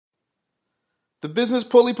The Business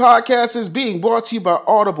Pulley Podcast is being brought to you by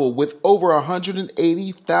Audible with over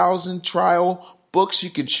 180,000 trial books you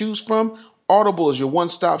can choose from. Audible is your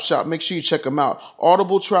one-stop shop. Make sure you check them out.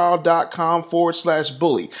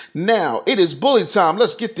 audibletrial.com/bully. Now, it is bully time.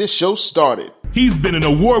 Let's get this show started. He's been an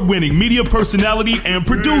award-winning media personality and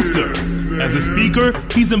producer. As a speaker,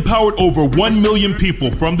 he's empowered over 1 million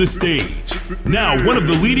people from the stage. Now, one of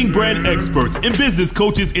the leading brand experts and business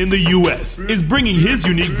coaches in the U.S. is bringing his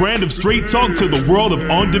unique brand of straight talk to the world of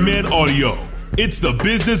on-demand audio. It's the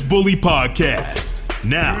Business Bully Podcast.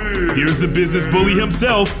 Now, here's the business bully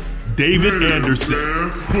himself, David Anderson.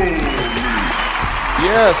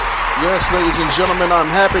 Yes, ladies and gentlemen, I'm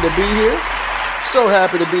happy to be here. So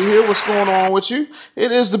happy to be here. What's going on with you?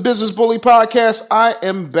 It is the Business Bully Podcast. I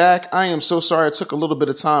am back. I am so sorry I took a little bit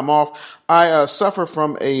of time off. I suffer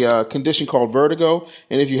from a condition called vertigo,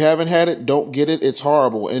 and if you haven't had it, don't get it. It's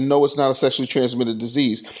horrible. And no, it's not a sexually transmitted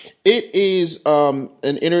disease. It is an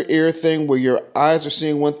inner ear thing where your eyes are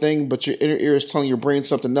seeing one thing, but your inner ear is telling your brain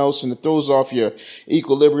something else, and it throws off your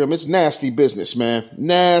equilibrium. It's nasty business, man.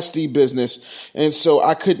 Nasty business. And so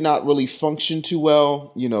I could not really function too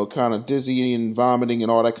well, kind of dizzy and vomiting and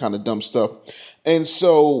all that kind of dumb stuff. And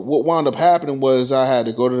so what wound up happening was I had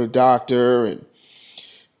to go to the doctor and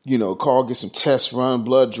call, get some tests run,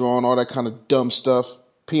 blood drawn, all that kind of dumb stuff,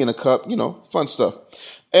 pee in a cup, fun stuff.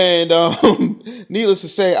 And needless to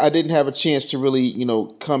say, I didn't have a chance to really,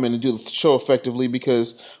 come in and do the show effectively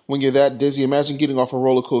because when you're that dizzy, imagine getting off a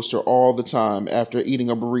roller coaster all the time after eating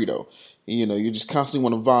a burrito. You just constantly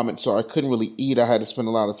want to vomit, so I couldn't really eat. I had to spend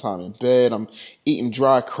a lot of time in bed. I'm eating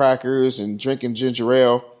dry crackers and drinking ginger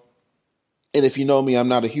ale. And if you know me, I'm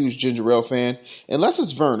not a huge ginger ale fan, unless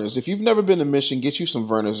it's Vernors. If you've never been to Michigan, get you some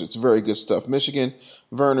Vernors. It's very good stuff. Michigan,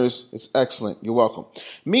 Vernors, it's excellent. You're welcome.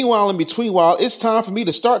 Meanwhile, in between while, it's time for me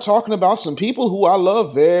to start talking about some people who I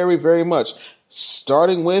love very, very much.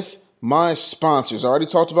 Starting with my sponsors. I already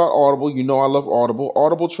talked about Audible. You know I love Audible.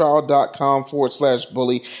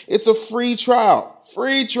 audibletrial.com/bully. It's a free trial.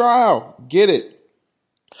 Free trial. Get it.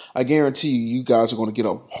 I guarantee you guys are going to get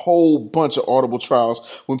a whole bunch of Audible trials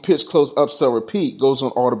when Pitch, Close, Upsell, Repeat goes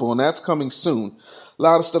on Audible, and that's coming soon. A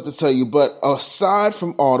lot of stuff to tell you, but aside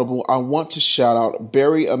from Audible, I want to shout out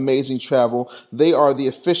Berry Amazing Travel. They are the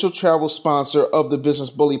official travel sponsor of the Business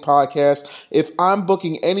Bully Podcast. If I'm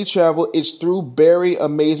booking any travel, it's through Berry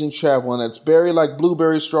Amazing Travel, and that's berry like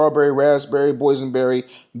blueberry, strawberry, raspberry, boysenberry,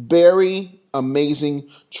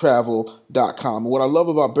 BerryAmazingTravel.com. And what I love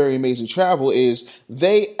about Berry Amazing Travel is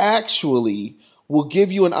they actually will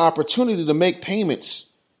give you an opportunity to make payments,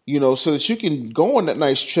 so that you can go on that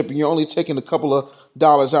nice trip and you're only taking a couple of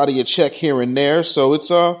dollars out of your check here and there. So it's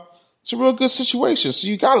a real good situation. So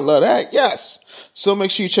you got to love that. Yes. So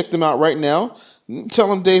make sure you check them out right now. Tell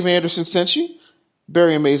them Dave Anderson sent you.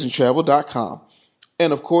 BerryAmazingTravel.com.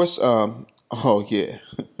 And of course, for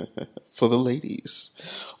the ladies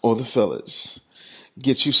or the fellas,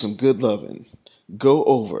 get you some good loving. Go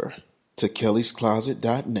over to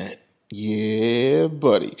kellyscloset.net. Yeah,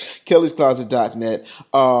 buddy. kellyscloset.net.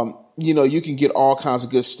 You can get all kinds of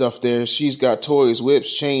good stuff there. She's got toys,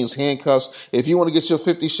 whips, chains, handcuffs. If you want to get your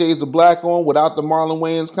 50 Shades of Black on without the Marlon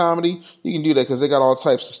Wayans comedy, you can do that because they got all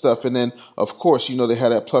types of stuff. And then, of course, they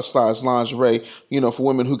have that plus size lingerie, for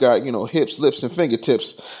women who got, hips, lips, and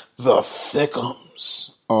fingertips. The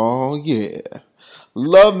Thickums. Oh, yeah.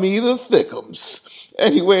 Love me the Thickums.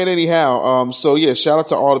 Anyway and anyhow, shout out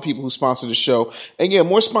to all the people who sponsor the show. And yeah,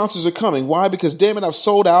 more sponsors are coming. Why? Because damn it, I've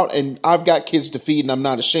sold out and I've got kids to feed and I'm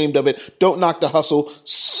not ashamed of it. Don't knock the hustle.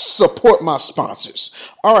 Support my sponsors.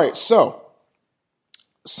 All right, so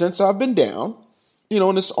since I've been down,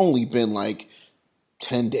 and it's only been like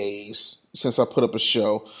 10 days since I put up a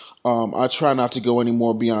show. I try not to go any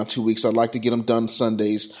more beyond 2 weeks. I'd like to get them done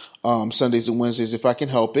Sundays and Wednesdays if I can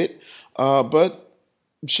help it. But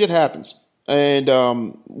shit happens. And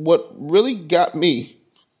what really got me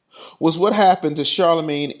was what happened to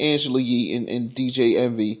Charlamagne, Angela Yee, and DJ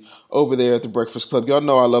Envy over there at the Breakfast Club. Y'all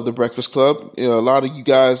know I love the Breakfast Club. A lot of you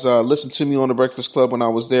guys listened to me on the Breakfast Club when I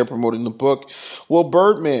was there promoting the book. Well,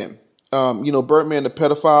 Birdman, Birdman the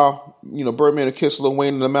pedophile, Birdman who kissed Lil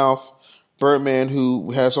Wayne in the mouth, Birdman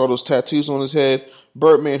who has all those tattoos on his head,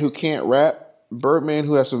 Birdman who can't rap, Birdman,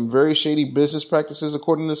 who has some very shady business practices,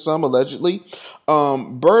 according to some, allegedly.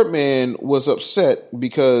 Birdman was upset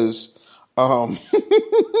because I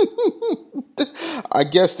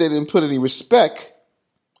guess they didn't put any respect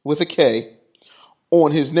with a K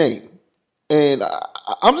on his name. And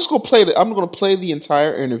I'm just going to play I'm going to play the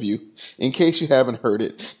entire interview in case you haven't heard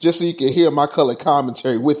it, just so you can hear my color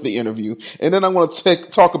commentary with the interview. And then I'm going to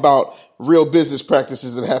talk about real business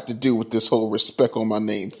practices that have to do with this whole respect on my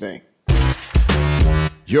name thing.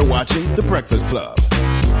 You're watching The Breakfast Club.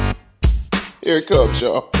 Here it comes,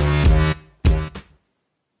 y'all.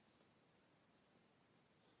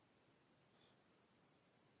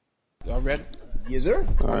 Y'all ready? Yes, sir.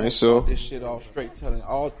 All right, so This shit all straight, telling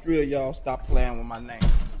all three of y'all stop playing with my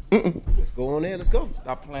name. Let's go on there. Let's go.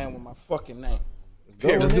 Stop playing with my fucking name. Let's go.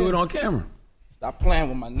 Let's do it on camera. Stop playing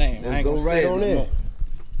with my name. I Let's ain't go gonna right say on it there.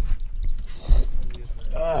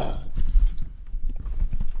 no more.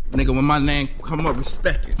 Nigga, when my name come up,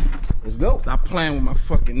 respect it. Let's go. Stop playing with my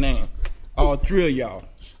fucking name. All three of y'all,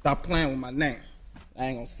 stop playing with my name. I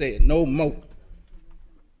ain't gonna say it no more.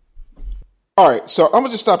 all right, so I'm gonna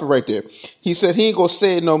just stop it right there. He said he ain't gonna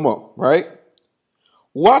say it no more, right?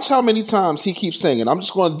 Watch how many times he keeps saying it. I'm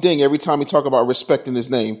just gonna ding every time he talk about respecting his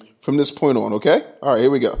name from this point on, okay? All right,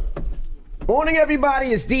 here we go. Morning, everybody.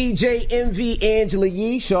 It's DJ MV Angela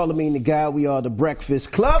Yee, Charlamagne the Guy. We are the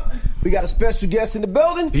Breakfast Club. We got a special guest in the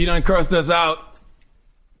building. He done cursed us out.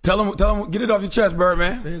 Tell him, get it off your chest,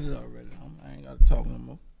 Birman. Said it already. I ain't gotta talk no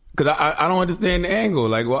more. Cause I don't understand the angle.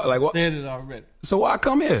 Like what? Said it already. So why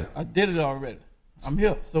come here? I did it already. I'm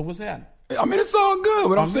here. So what's happening? I mean, it's all good,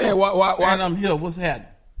 but I'm saying here. why? And I'm here. What's happening?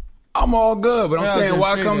 I'm all good, but I'm saying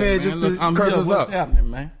why come here man. just Look, to I'm curse here. us What's up? happening,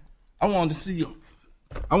 man? I wanted to see you.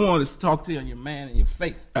 I wanted to talk to you and your man in your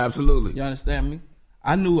face. Absolutely. You understand me?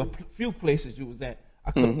 I knew a few places you was at.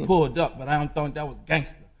 I could have pulled up, but I don't think that was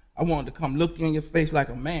gangster. I wanted to come look you in your face like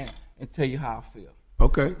a man and tell you how I feel.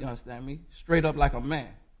 Okay. You understand me? Straight up like a man.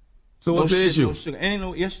 So what's No the shit, issue? no sugar. Ain't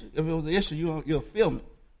no issue. If it was an issue, you'll feel me.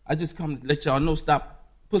 I just come to let y'all know,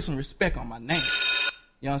 stop, put some respect on my name.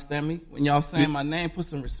 You understand me? When y'all saying my name, put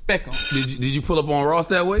some respect on it. Did you pull up on Ross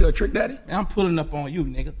that way or Trick Daddy? Man, I'm pulling up on you,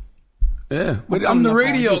 nigga. Yeah, but I'm I'm the pulling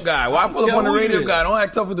up radio on you. guy. Why I don't pull up care on the who you radio is. guy? Don't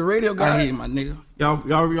act tough with the radio guy. I hear you, my nigga.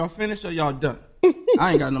 Y'all finished or y'all done?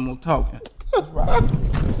 I ain't got no more talking. All right.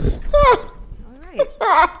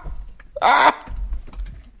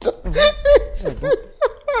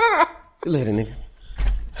 See you later, nigga.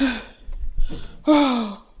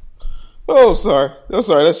 Oh, sorry.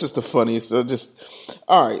 That's just the funniest.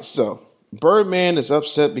 All right. So Birdman is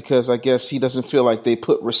upset because I guess he doesn't feel like they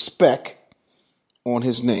put respect on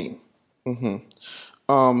his name.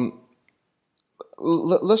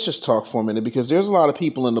 Let's just talk for a minute because there's a lot of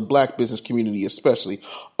people in the black business community, especially.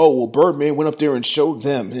 Oh, well, Birdman went up there and showed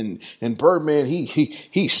them, and Birdman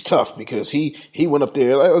he's tough because he went up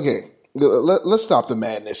there. Like, okay, let's stop the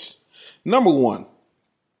madness. Number one,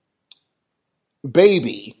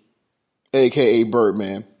 Baby, aka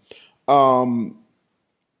Birdman. Yeah,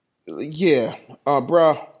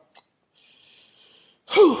 bruh.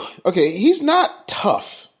 Okay, he's not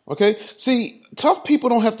tough. Okay, see, tough people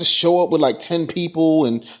don't have to show up with like 10 people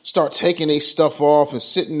and start taking their stuff off and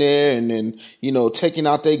sitting there and then, taking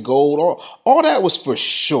out their gold. All that was for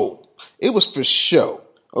show. It was for show.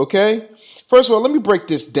 Okay, first of all, let me break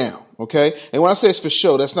this down. Okay, and when I say it's for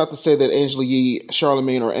show, that's not to say that Angela Yee,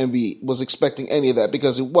 Charlamagne, or Envy was expecting any of that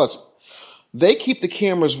because it wasn't. They keep the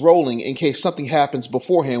cameras rolling in case something happens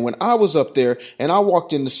beforehand. When I was up there and I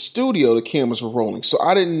walked in the studio, the cameras were rolling. So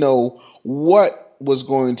I didn't know what was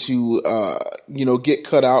going to, get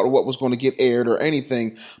cut out or what was going to get aired or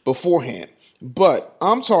anything beforehand. But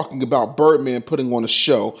I'm talking about Birdman putting on a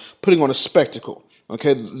show, putting on a spectacle.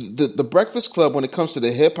 Okay, the Breakfast Club, when it comes to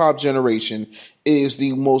the hip hop generation, is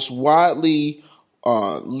the most widely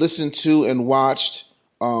listened to and watched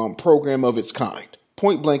program of its kind.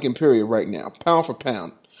 Point blank and period right now, pound for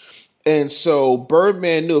pound. And so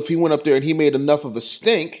Birdman knew if he went up there and he made enough of a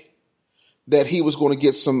stink that he was going to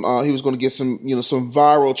get some some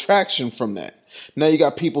viral traction from that. Now you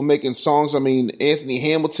got people making songs. I mean, Anthony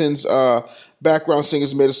Hamilton's background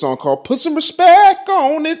singers made a song called "Put Some Respect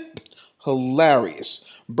on It." Hilarious.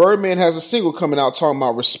 Birdman has a single coming out talking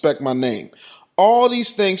about "Respect My Name." All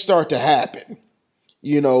these things start to happen,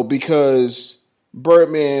 because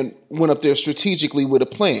Birdman went up there strategically with a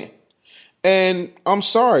plan. And I'm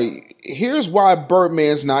sorry, here's why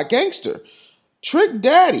Birdman's not gangster. Trick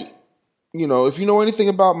Daddy, if you know anything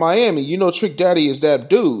about Miami, Trick Daddy is that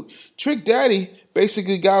dude. Trick Daddy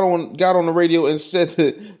basically got on the radio and said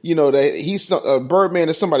that, that he's Birdman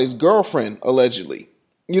is somebody's girlfriend, allegedly.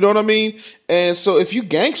 You know what I mean? And so if you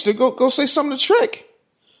gangster, go say something to Trick.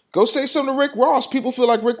 Go say something to Rick Ross. People feel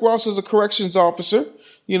like Rick Ross is a corrections officer.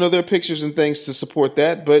 There are pictures and things to support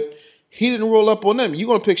that, but he didn't roll up on them. You're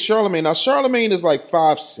going to pick Charlamagne. Now, Charlamagne is like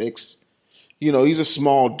 5'6". He's a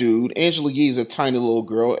small dude. Angela Yee is a tiny little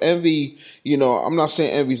girl. Envy, I'm not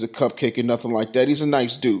saying Envy's a cupcake or nothing like that. He's a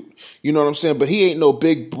nice dude. You know what I'm saying? But he ain't no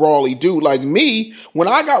big, brawly dude like me. When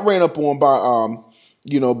I got ran up on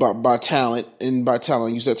by talent, and by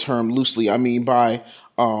talent, I use that term loosely. I mean by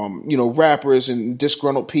rappers and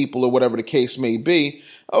disgruntled people or whatever the case may be,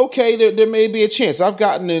 okay, there may be a chance. I've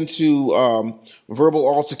gotten into verbal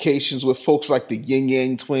altercations with folks like the Yin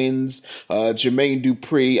Yang Twins, Jermaine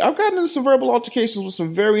Dupri. I've gotten into some verbal altercations with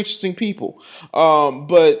some very interesting people.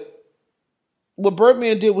 But what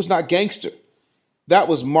Birdman did was not gangster. That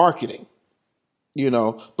was marketing.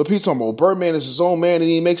 But people talking about Birdman is his own man and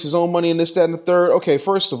he makes his own money and this, that, and the third. Okay,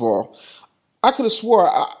 first of all, I could have swore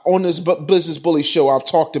on this Business Bully show I've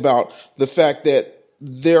talked about the fact that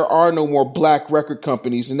there are no more black record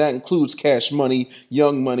companies, and that includes Cash Money,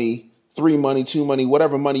 Young Money, 3 Money, 2 Money,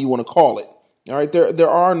 whatever money you want to call it. All right, there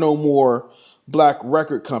are no more black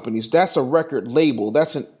record companies. That's a record label.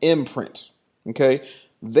 That's an imprint. Okay,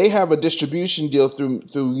 they have a distribution deal through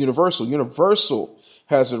Universal. Universal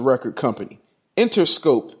has a record company.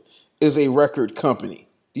 Interscope is a record company.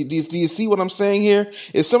 Do you see what I'm saying here?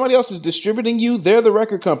 If somebody else is distributing you, they're the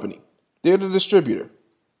record company. They're the distributor.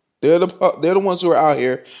 They're the ones who are out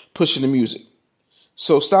here pushing the music.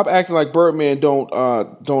 So stop acting like Birdman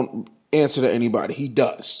don't answer to anybody. He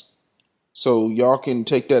does. So y'all can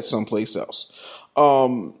take that someplace else.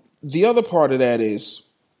 The other part of that is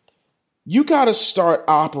you got to start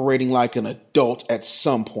operating like an adult at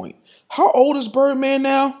some point. How old is Birdman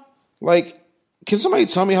now? Can somebody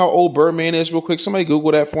tell me how old Birdman is real quick? Somebody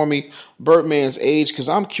Google that for me, Birdman's age, because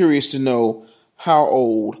I'm curious to know how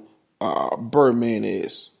old Birdman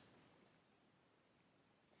is.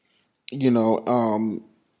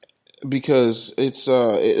 Because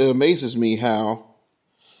it amazes me how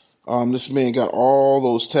this man got all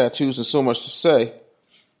those tattoos and so much to say.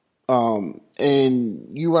 And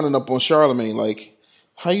you running up on Charlemagne like,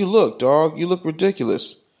 how you look, dog? You look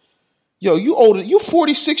ridiculous. Yo, you older. You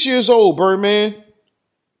 46 years old, Birdman.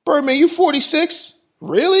 Birdman, you 46?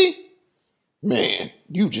 Really? Man,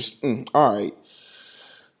 you just, all right.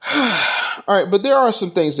 All right, but there are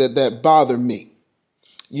some things that bother me.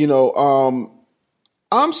 I'm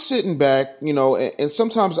sitting back, and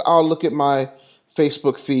sometimes I'll look at my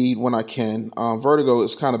Facebook feed when I can. Vertigo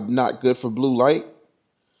is kind of not good for blue light,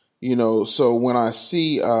 so when I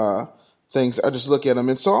see things, I just look at them.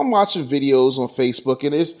 And so I'm watching videos on Facebook,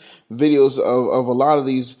 and it's videos of a lot of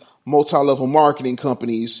these multi-level marketing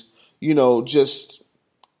companies, just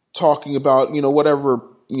talking about, whatever,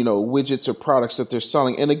 widgets or products that they're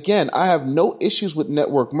selling. And again, I have no issues with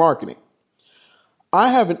network marketing. I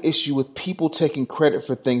have an issue with people taking credit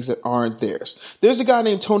for things that aren't theirs. There's a guy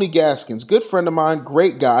named Tony Gaskins, good friend of mine,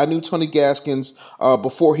 great guy. I knew Tony Gaskins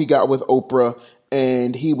before he got with Oprah,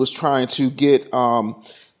 and he was trying to get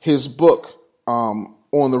his book on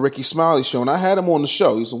the Ricky Smiley Show, and I had him on the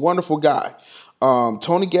show. He's a wonderful guy.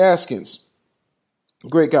 Tony Gaskins,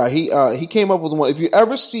 great guy. He came up with one. If you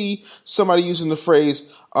ever see somebody using the phrase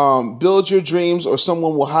build your dreams or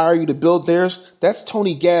someone will hire you to build theirs, that's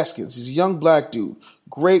Tony Gaskins. He's a young black dude.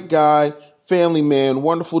 Great guy, family man,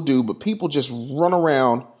 wonderful dude, but people just run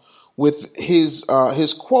around with his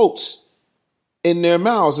quotes in their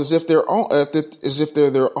mouths as if they're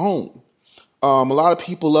their own. A lot of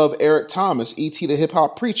people love Eric Thomas, E.T. the hip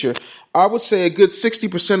hop preacher. I would say a good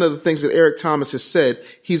 60% of the things that Eric Thomas has said,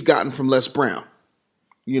 he's gotten from Les Brown.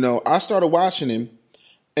 I started watching him,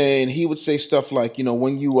 and he would say stuff like,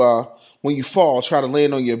 when you fall, try to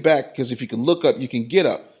land on your back, because if you can look up, you can get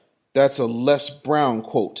up. That's a Les Brown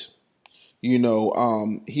quote.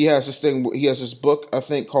 He has this thing. He has this book, I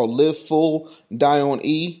think, called Live Full, Die on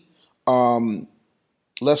E.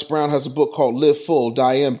 Les Brown has a book called Live Full,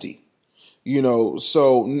 Die Empty.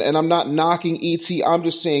 So, and I'm not knocking E.T. I'm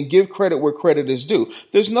just saying give credit where credit is due.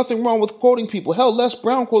 There's nothing wrong with quoting people. Hell, Les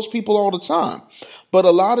Brown quotes people all the time. But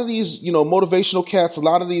a lot of these, motivational cats, a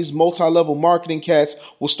lot of these multi-level marketing cats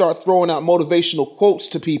will start throwing out motivational quotes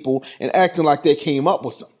to people and acting like they came up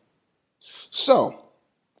with them. So,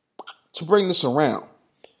 to bring this around,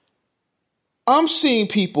 I'm seeing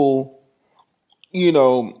people,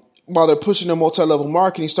 while they're pushing their multi-level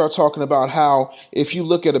marketing, start talking about how if you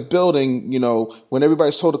look at a building, when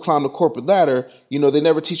everybody's told to climb the corporate ladder, they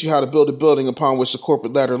never teach you how to build a building upon which the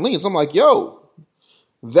corporate ladder leans. I'm like, yo,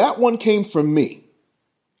 that one came from me.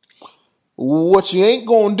 What you ain't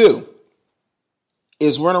gonna do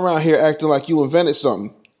is run around here acting like you invented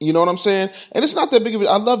something. You know what I'm saying? And it's not that big of a,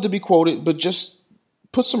 I love to be quoted, but just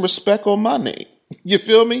put some respect on my name. You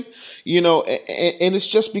feel me? And it's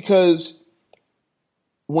just because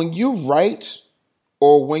when you write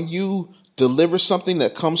or when you deliver something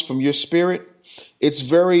that comes from your spirit, it's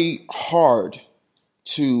very hard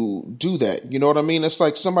to do that. You know what I mean? It's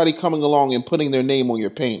like somebody coming along and putting their name on your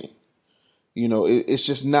painting. It's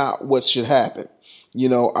just not what should happen.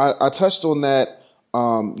 I touched on that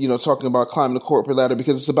talking about climbing the corporate ladder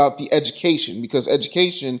because it's about the education, because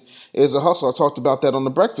education is a hustle. I talked about that on the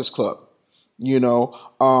Breakfast Club.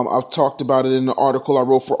 I've talked about it in the article I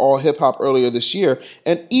wrote for All Hip Hop earlier this year.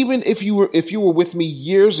 And even if you were with me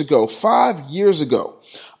years ago, 5 years ago,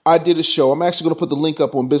 I did a show. I'm actually going to put the link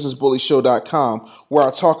up on businessbullyshow.com where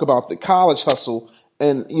I talk about the college hustle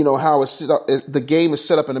and, how the game is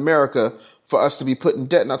set up in America for us to be put in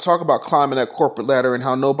debt. And I talk about climbing that corporate ladder and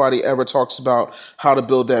how nobody ever talks about how to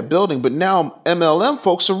build that building. But now MLM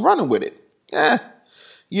folks are running with it.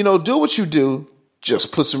 Do what you do.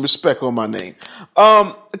 Just put some respect on my name.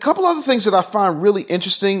 A couple other things that I find really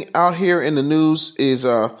interesting out here in the news is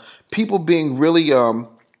people being really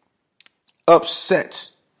upset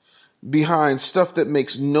behind stuff that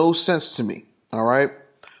makes no sense to me. All right.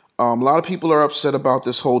 A lot of people are upset about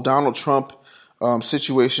this whole Donald Trump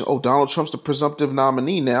situation. Oh, Donald Trump's the presumptive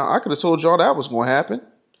nominee now. I could have told y'all that was going to happen.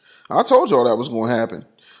 I told y'all that was going to happen.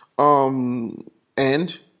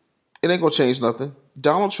 And it ain't going to change nothing.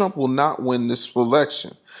 Donald Trump will not win this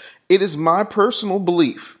election. It is my personal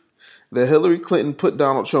belief that Hillary Clinton put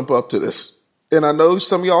Donald Trump up to this. And I know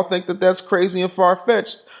some of y'all think that that's crazy and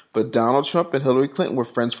far-fetched, but Donald Trump and Hillary Clinton were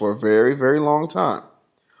friends for a very, very long time.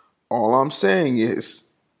 All I'm saying is,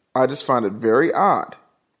 I just find it very odd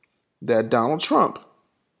that Donald Trump,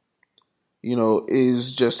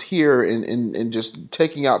 is just here and just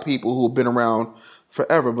taking out people who have been around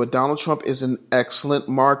forever. But Donald Trump is an excellent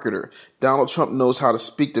marketer. Donald Trump knows how to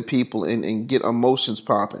speak to people and get emotions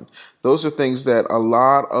popping. Those are things that a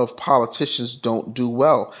lot of politicians don't do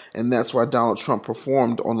well. And that's why Donald Trump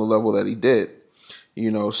performed on the level that he did.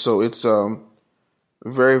 So it's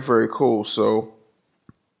very, very cool. So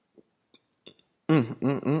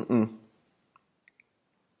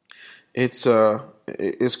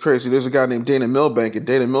It's crazy. There's a guy named Dana Milbank, and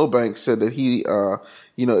Dana Milbank said that he,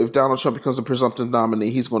 if Donald Trump becomes a presumptive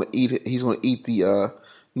nominee, he's going to eat the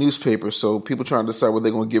newspaper. So people trying to decide whether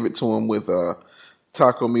they're going to give it to him with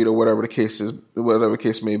taco meat or whatever the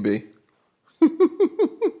case may be.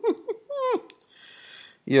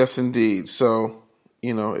 Yes, indeed. So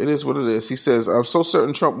it is what it is. He says, "I'm so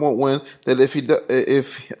certain Trump won't win that if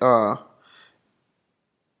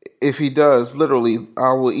he does, literally,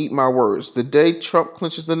 I will eat my words. The day Trump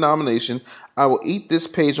clinches the nomination, I will eat this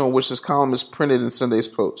page on which this column is printed in Sunday's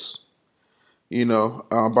Post."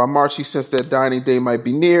 By March, he says that dining day might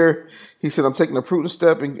be near. He said, "I'm taking a prudent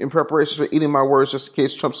step in preparation for eating my words just in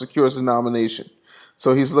case Trump secures the nomination."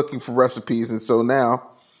 So he's looking for recipes. And so now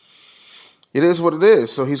it is what it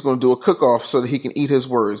is. So he's going to do a cook-off so that he can eat his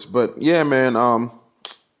words. But yeah, man,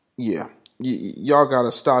 y'all got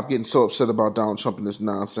to stop getting so upset about Donald Trump and this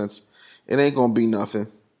nonsense. It ain't going to be nothing.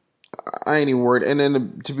 I ain't even worried. And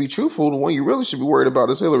then to be truthful, the one you really should be worried about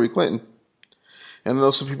is Hillary Clinton. And I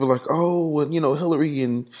know some people are like, oh, well, Hillary,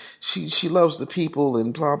 and she loves the people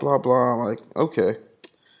and blah, blah, blah. I'm like, okay.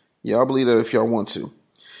 Yeah, I'll believe that if y'all want to.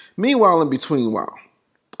 Meanwhile, in between while,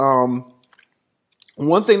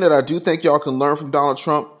 one thing that I do think y'all can learn from Donald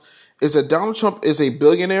Trump is that Donald Trump is a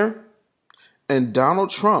billionaire, and Donald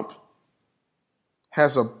Trump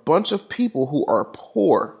has a bunch of people who are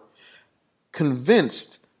poor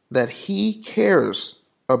convinced that he cares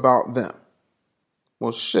about them.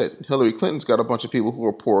 Well, shit, Hillary Clinton's got a bunch of people who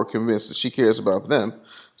are poor convinced that she cares about them.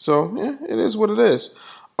 So, yeah, it is what it is.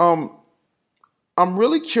 I'm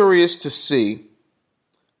really curious to see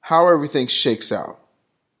how everything shakes out.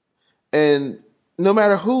 And no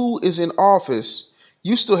matter who is in office,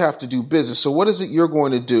 you still have to do business. So what is it you're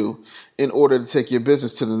going to do in order to take your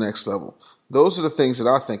business to the next level? Those are the things that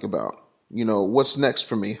I think about. What's next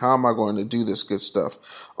for me? How am I going to do this good stuff?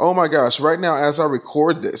 Oh my gosh, right now as I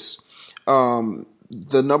record this,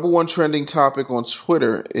 the number one trending topic on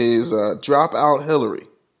Twitter is drop out Hillary.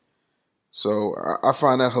 So I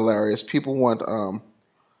find that hilarious. People want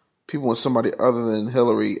somebody other than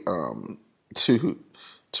Hillary to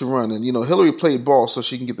run. And Hillary played ball so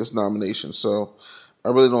she can get this nomination. So I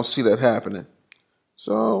really don't see that happening.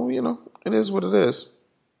 So, it is what it is.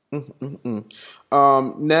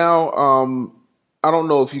 Now, I don't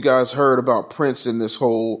know if you guys heard about Prince and this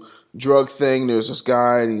whole drug thing. There's this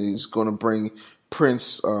guy, and he's going to bring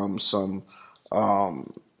Prince some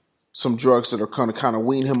drugs that are kind of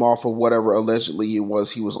wean him off of whatever allegedly it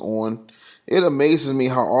was he was on. It amazes me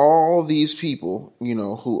how all these people,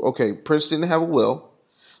 Prince didn't have a will,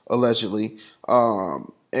 allegedly,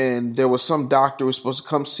 and there was some doctor who was supposed to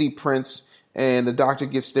come see Prince, and the doctor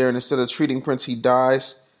gets there, and instead of treating Prince, he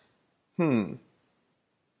dies.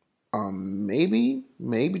 Maybe,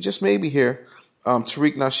 just maybe here,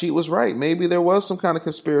 Tariq Nasheed was right. Maybe there was some kind of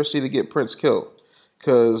conspiracy to get Prince killed,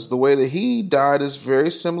 because the way that he died is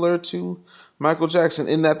very similar to Michael Jackson,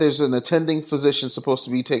 in that there's an attending physician supposed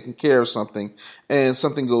to be taking care of something, and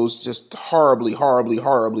something goes just horribly, horribly,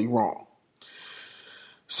 horribly wrong.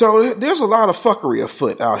 So there's a lot of fuckery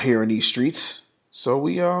afoot out here in these streets. So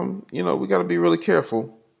we got to be really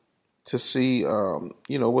careful to see,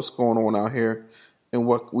 what's going on out here and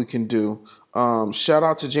what we can do. Shout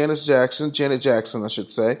out to Janet Jackson, I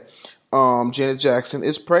should say. Janet Jackson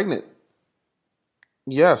is pregnant.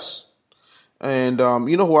 Yes. And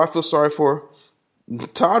you know who I feel sorry for?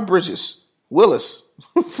 Todd Willis.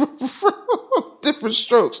 Different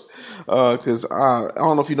Strokes. Because I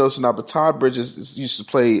don't know if you noticed or not, but Todd Bridges used to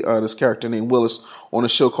play this character named Willis on a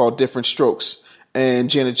show called Different Strokes. And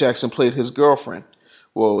Janet Jackson played his girlfriend.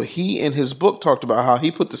 Well, he in his book talked about how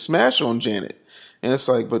he put the smash on Janet. And it's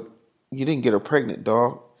like, but you didn't get her pregnant,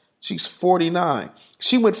 dog. She's 49.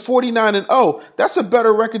 She went 49-0. That's a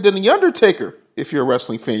better record than The Undertaker. If you're a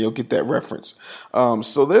wrestling fan, you'll get that reference.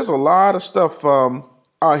 So there's a lot of stuff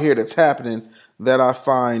out here that's happening that I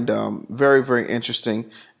find very, very interesting.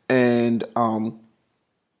 And I'm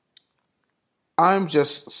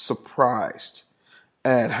just surprised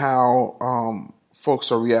at how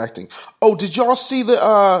folks are reacting. Oh, did y'all see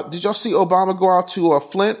Obama go out to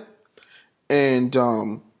Flint and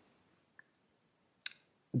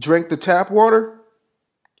drink the tap water?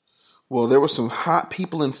 Well, there were some hot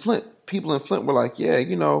people in Flint. People in Flint were like, yeah,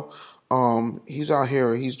 he's out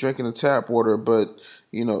here, he's drinking the tap water, but,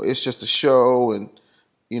 it's just a show. And,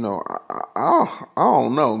 I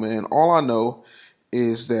don't know, man. All I know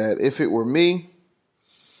is that if it were me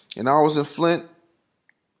and I was in Flint,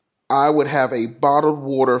 I would have a bottled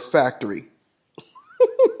water factory.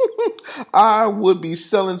 I would be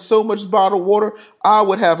selling so much bottled water. I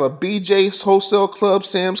would have a BJ's Wholesale Club,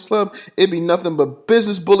 Sam's Club. It'd be nothing but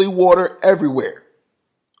Business Bully water everywhere.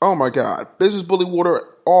 Oh my God, Business Bully water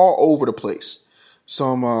all over the place. So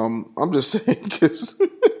I'm just saying, because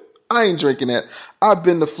I ain't drinking that. I've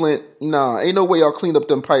been to Flint. Nah, ain't no way y'all cleaned up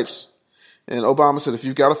them pipes. And Obama said, if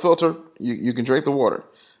you've got a filter, you can drink the water.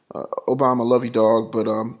 Obama, love you, dog, but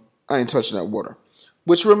I ain't touching that water.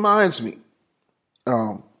 Which reminds me,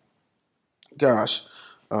 Larry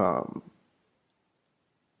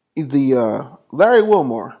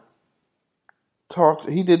Wilmore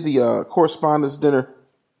he did the correspondence dinner,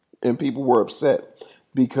 and people were upset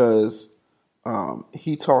because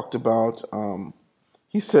he talked about,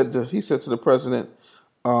 he said to the president,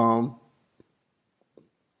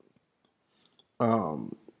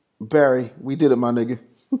 Barry, we did it, my nigga.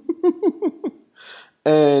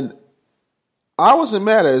 And I wasn't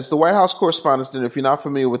mad at it. It's the White House Correspondents' Dinner. If you're not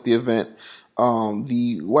familiar with the event,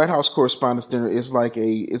 the White House Correspondents' Dinner is like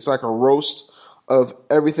a roast of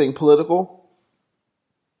everything political,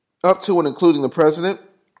 up to and including the president.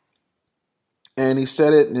 And he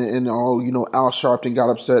said it, and Al Sharpton got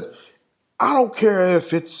upset. I don't care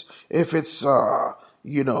if it's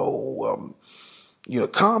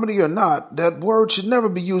comedy or not. That word should never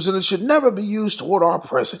be used, and it should never be used toward our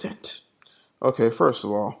president. Okay, first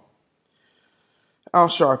of all, Al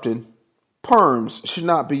Sharpton, perms should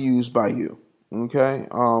not be used by you. Okay?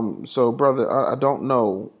 So, brother, I don't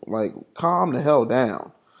know. Like, calm the hell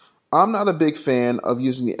down. I'm not a big fan of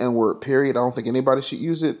using the N-word, period. I don't think anybody should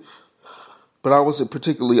use it. But I wasn't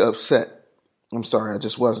particularly upset. I'm sorry, I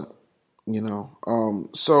just wasn't.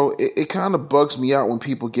 So it kind of bugs me out when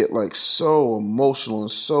people get, like, so emotional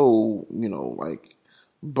and so,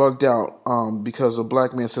 bugged out because a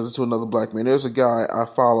black man says it to another black man. There's a guy I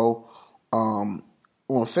follow on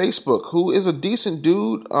Facebook who is a decent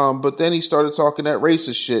dude, but then he started talking that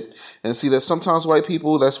racist shit. And see, that sometimes white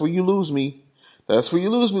people, that's where you lose me. That's where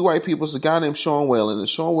you lose me, white people. It's a guy named Sean Whalen, and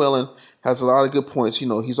Sean Whalen has a lot of good points.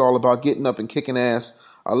 He's all about getting up and kicking ass.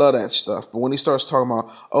 I love that stuff. But when he starts talking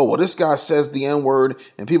about, oh, well, this guy says the N-word,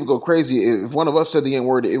 and people go crazy. If one of us said the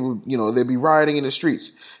N-word, it would, they'd be rioting in the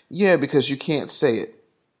streets. Yeah, because you can't say it.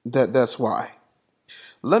 That's why.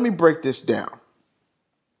 Let me break this down.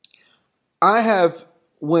 I have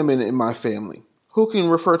women in my family who can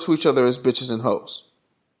refer to each other as bitches and hoes.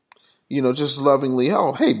 Just lovingly,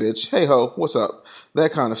 oh, hey, bitch, hey, ho, what's up?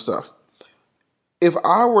 That kind of stuff. If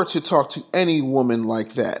I were to talk to any woman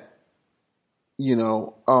like that, and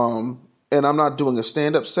I'm not doing a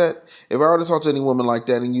stand-up set, if I were to talk to any woman like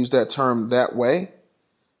that and use that term that way,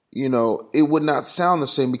 it would not sound the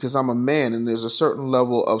same because I'm a man and there's a certain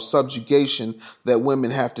level of subjugation that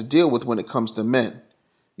women have to deal with when it comes to men.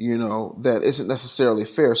 That isn't necessarily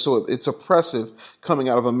fair. So it's oppressive coming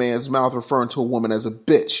out of a man's mouth referring to a woman as a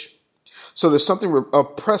bitch. So there's something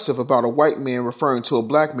oppressive about a white man referring to a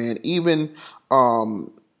black man, even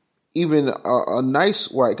a nice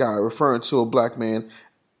white guy referring to a black man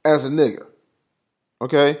as a nigger.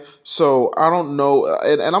 Okay, so I don't know,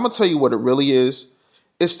 and I'm gonna tell you what it really is.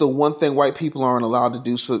 It's the one thing white people aren't allowed to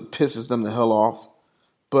do, so it pisses them the hell off.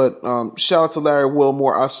 But shout out to Larry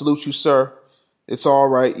Wilmore. I salute you, sir. It's all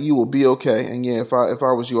right. You will be okay. And yeah, if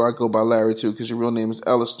I was you, I'd go by Larry too, because your real name is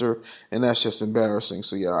Ellister, and that's just embarrassing.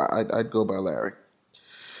 So yeah, I'd go by Larry.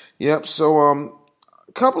 Yep. So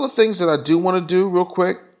a couple of things that I do want to do real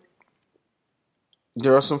quick.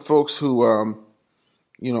 There are some folks who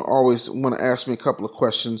always want to ask me a couple of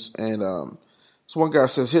questions, and so one guy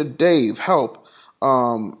says, "Here, Dave, help.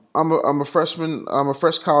 I'm a freshman. I'm a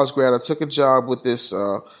fresh college grad. I took a job with this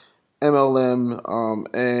MLM,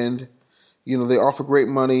 and they offer great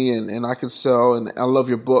money, and I can sell. And I love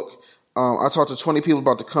your book. I talked to 20 people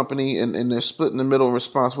about the company, and they're split in the middle in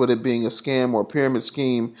response with it being a scam or a pyramid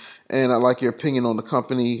scheme. And I'd like your opinion on the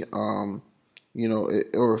company, or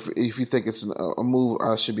if you think it's a move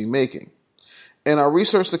I should be making." And I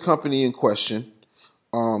researched the company in question.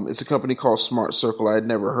 It's a company called Smart Circle. I had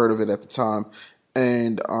never heard of it at the time.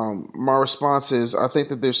 And my response is, I think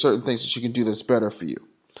that there's certain things that you can do that's better for you.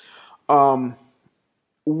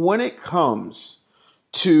 When it comes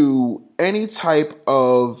to any type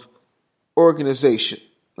of organization,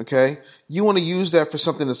 okay, you want to use that for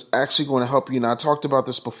something that's actually going to help you. And I talked about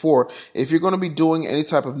this before. If you're going to be doing any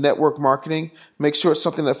type of network marketing, make sure it's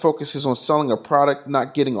something that focuses on selling a product,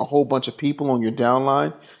 not getting a whole bunch of people on your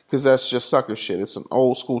downline, because that's just sucker shit. It's an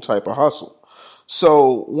old school type of hustle.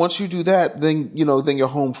 So once you do that, then you're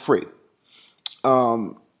home free.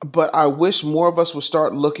 But I wish more of us would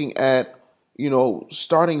start looking at,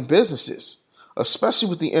 starting businesses, especially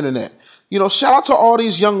with the internet. Shout out to all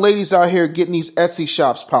these young ladies out here getting these Etsy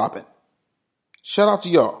shops popping. Shout out to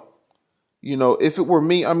y'all. If it were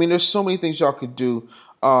me, I mean, there's so many things y'all could do.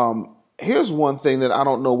 Here's one thing that I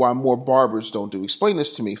don't know why more barbers don't do. Explain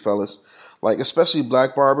this to me, fellas. Like, especially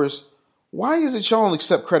black barbers. Why is it y'all don't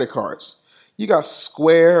accept credit cards? You got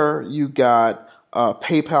Square, you got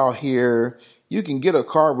PayPal here. You can get a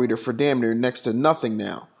card reader for damn near next to nothing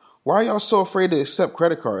now. Why are y'all so afraid to accept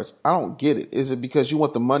credit cards? I don't get it. Is it because you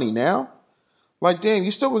want the money now? Like, damn,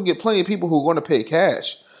 you still going to get plenty of people who are going to pay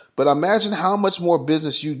cash. But imagine how much more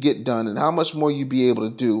business you get done and how much more you'd be able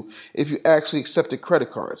to do if you actually accepted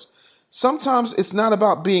credit cards. Sometimes it's not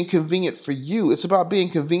about being convenient for you. It's about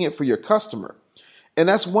being convenient for your customer. And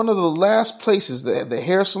that's one of the last places, the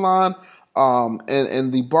hair salon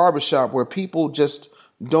and the barbershop, where people just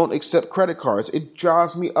don't accept credit cards. It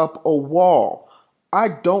drives me up a wall. I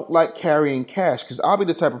don't like carrying cash because I'll be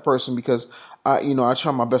the type of person, because I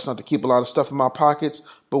try my best not to keep a lot of stuff in my pockets.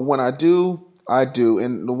 But when I do, I do.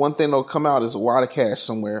 And the one thing that'll come out is a wad of cash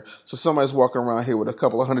somewhere. So somebody's walking around here with a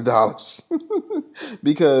couple of $100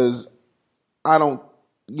 because I don't,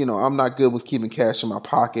 I'm not good with keeping cash in my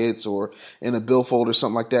pockets or in a billfold or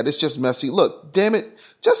something like that. It's just messy. Look, damn it,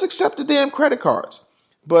 just accept the damn credit cards.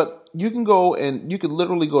 But you can go and you can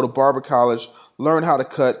literally go to barber college, learn how to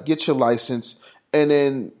cut, get your license, and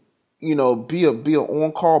then, be an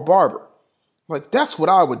on-call barber. Like, that's what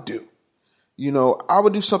I would do. I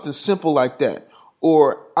would do something simple like that.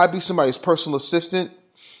 Or I'd be somebody's personal assistant.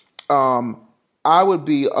 I would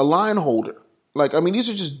be a line holder. Like, I mean, these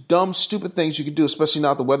are just dumb, stupid things you could do, especially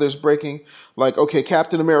now the weather's breaking. Like, okay,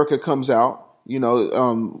 Captain America comes out,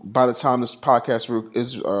 by the time this podcast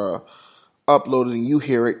is uploaded and you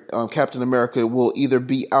hear it, Captain America will either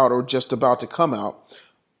be out or just about to come out.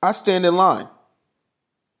 I stand in line,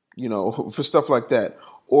 for stuff like that.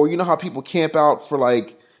 Or how people camp out for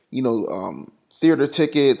theater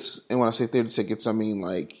tickets. And when I say theater tickets, I mean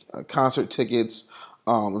like concert tickets,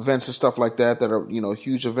 events and stuff like that are,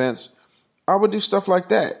 huge events. I would do stuff like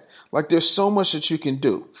that. Like, there's so much that you can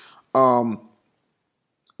do.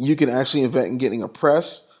 You can actually invest in getting a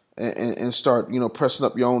press and start, pressing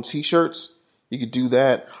up your own t-shirts. You could do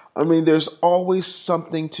that. I mean, there's always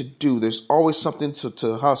something to do. There's always something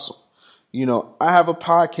to hustle. I have a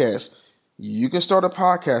podcast. You can start a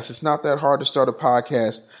podcast. It's not that hard to start a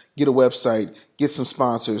podcast, get a website, get some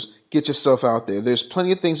sponsors, get yourself out there. There's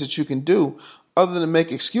plenty of things that you can do other than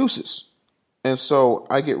make excuses. And so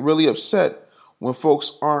I get really upset when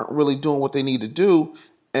folks aren't really doing what they need to do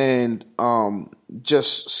and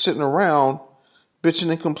just sitting around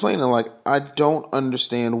bitching and complaining. Like, I don't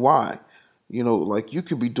understand why. Like, you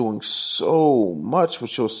could be doing so much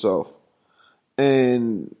with yourself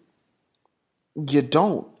and you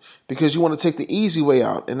don't, because you want to take the easy way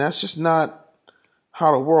out. And that's just not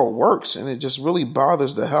how the world works. And it just really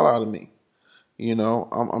bothers the hell out of me.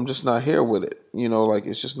 I'm just not here with it. Like,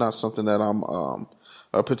 it's just not something that I'm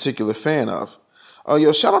a particular fan of.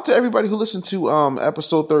 Shout out to everybody who listened to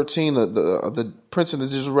episode 13, the Prince and the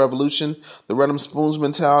Digital Revolution, the Red 'em Spoons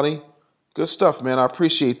mentality. Good stuff, man. I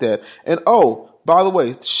appreciate that. And oh, by the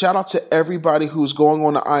way, shout out to everybody who's going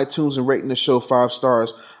on to iTunes and rating the show 5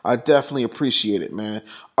 stars. I definitely appreciate it, man.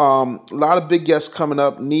 A lot of big guests coming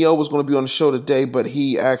up. Neo was going to be on the show today, but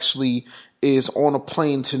he actually is on a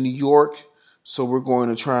plane to New York. So we're going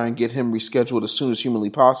to try and get him rescheduled as soon as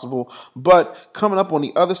humanly possible. But coming up on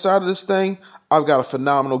the other side of this thing, I've got a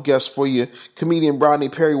phenomenal guest for you. Comedian Rodney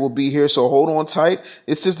Perry will be here, so hold on tight.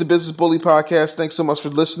 This is the Business Bully Podcast. Thanks so much for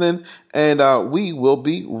listening, and we will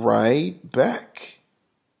be right back.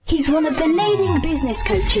 He's one of the leading business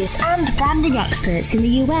coaches and branding experts in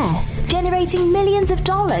the US, generating millions of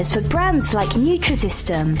dollars for brands like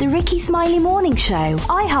Nutrisystem, The Ricky Smiley Morning Show,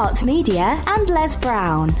 iHeartMedia, and Les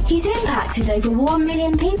Brown. He's impacted over 1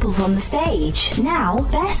 million people from the stage. Now,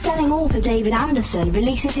 best-selling author David Anderson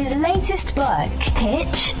releases his latest book,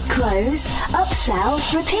 Pitch, Close, Upsell,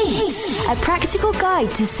 Repeat, a practical guide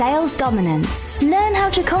to sales dominance. Learn how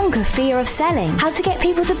to conquer fear of selling, how to get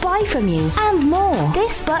people to buy from you, and more.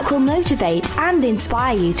 This book will motivate and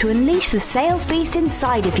inspire you to unleash the sales beast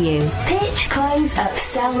inside of you. Pitch, Close,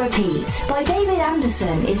 Upsell, Repeat by David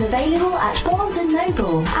Anderson is available at Barnes &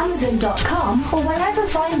 Noble, Amazon.com, or wherever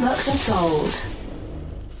fine books are sold.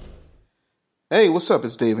 Hey, what's up?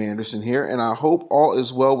 It's Dave Anderson here, and I hope all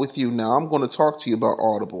is well with you. Now, I'm going to talk to you about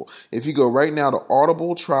Audible. If you go right now to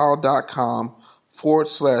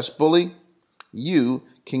audibletrial.com/bully, you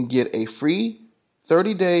can get a free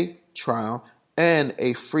 30-day trial and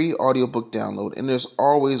a free audiobook download. And there's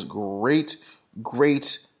always great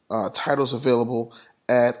titles available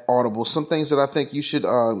at Audible. Some things that I think you should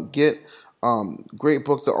get. Great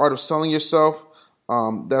book, The Art of Selling Yourself.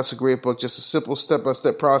 That's a great book. Just a simple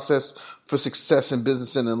step-by-step process for success in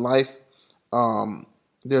business and in life.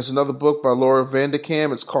 There's another book by Laura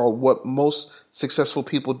Vanderkam. It's called What Most Successful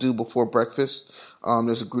People Do Before Breakfast.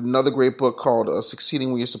 There's another great book called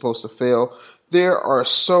Succeeding When You're Supposed to Fail. There are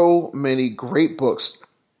so many great books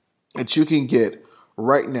that you can get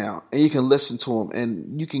right now, and you can listen to them,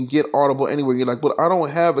 and you can get Audible anywhere. You're like, but I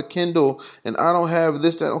don't have a Kindle, and I don't have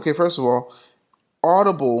this, that. Okay, first of all,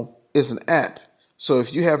 Audible is an app. So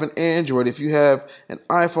if you have an Android, if you have an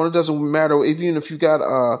iPhone, it doesn't matter. Even if you got,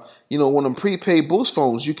 one of them prepaid Boost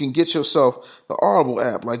phones, you can get yourself the Audible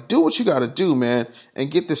app. Like, do what you got to do, man, and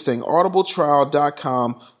get this thing.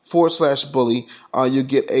 audibletrial.com/bully. You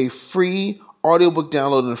get a free audiobook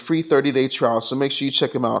download and a free 30-day trial. So make sure you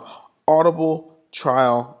check them out.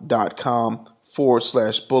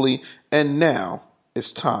 audibletrial.com/bully. And now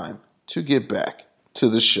it's time to get back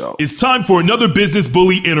to the show. It's time for another Business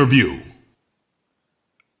Bully interview.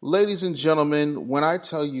 Ladies and gentlemen, when I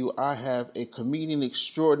tell you I have a comedian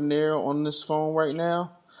extraordinaire on this phone right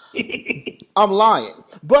now, I'm lying.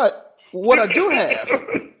 But what I do have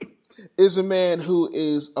is a man who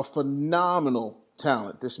is a phenomenal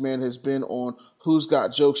talent. This man has been on Who's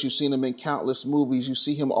Got Jokes. You've seen him in countless movies. You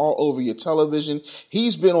see him all over your television.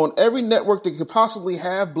 He's been on every network that could possibly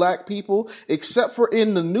have black people, except for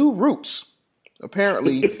in the New Roots.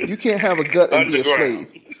 Apparently, you can't have a gut and be a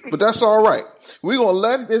slave. But that's all right. We're going to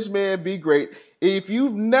let this man be great. If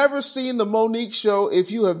you've never seen the Monique Show, if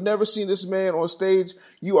you have never seen this man on stage,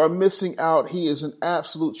 you are missing out. He is an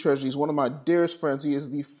absolute treasure. He's one of my dearest friends. He is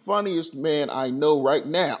the funniest man I know right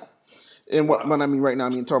now. And when I mean right now, I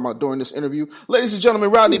mean talking about during this interview. Ladies and gentlemen,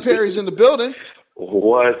 Rodney Perry is in the building.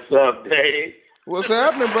 What's up, Dave? What's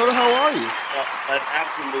happening, brother? How are you? An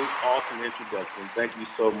absolute awesome introduction. Thank you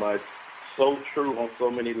so much. So true on so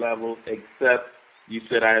many levels, except you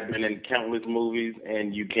said I have been in countless movies,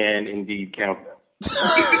 and you can indeed count them.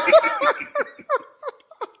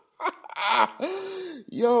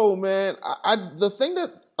 Yo, man, the thing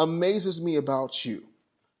that amazes me about you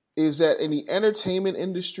is that in the entertainment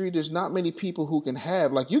industry, there's not many people who can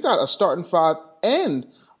have, like, you got a starting 5 and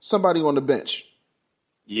somebody on the bench.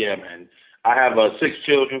 Yeah, man. I have 6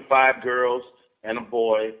 children, 5 girls and a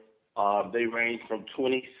boy. They range from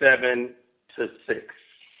 27 to 6.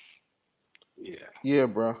 Yeah. Yeah,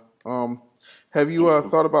 bro. Have you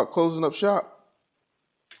thought about closing up shop?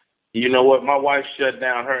 You know what? My wife shut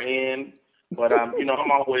down her end, but I'm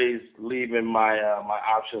always leaving my my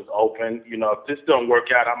options open. You know, if this don't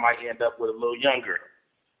work out, I might end up with a little younger,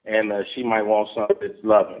 and she might want something that's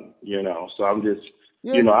loving. You know, so I'm just,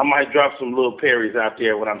 I might drop some little Perrys out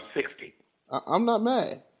there when I'm 60. I'm not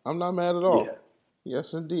mad. I'm not mad at all. Yeah.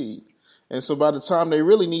 Yes, indeed. And so by the time they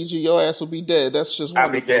really need you, your ass will be dead. That's just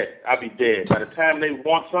wonderful. I'll be dead. By the time they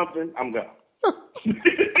want something, I'm gone.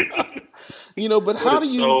 But how do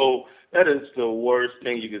you... So that is the worst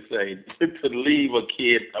thing you can say, to leave a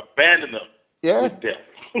kid, abandon them with death.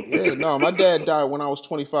 Yeah, no, my dad died when I was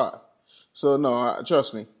 25. So no,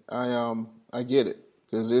 trust me, I get it.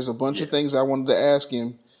 because there's a bunch of things I wanted to ask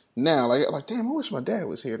him now. Like, damn, I wish my dad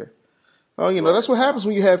was here. Oh, you know, that's what happens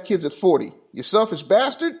when you have kids at 40. You selfish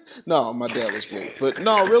bastard. No, my dad was great, but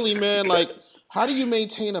no, really, man. Like, how do you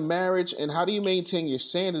maintain a marriage, and how do you maintain your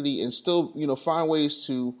sanity, and still, you know, find ways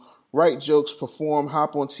to write jokes, perform,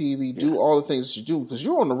 hop on TV, do all the things that you do? Because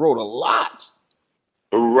you're on the road a lot.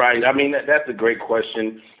 Right. I mean, that's a great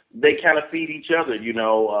question. They kind of feed each other, you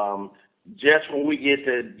know. Just when we get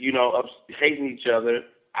to, you know, hating each other,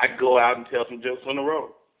 I go out and tell some jokes on the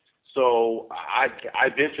road. So I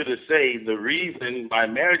venture to say the reason my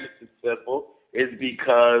marriage is successful is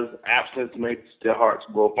because absence makes the hearts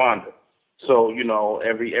grow fonder. So, you know,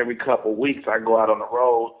 every couple of weeks I go out on the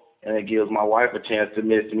road, and it gives my wife a chance to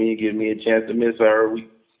miss me, give me a chance to miss her.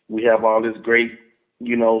 We have all this great,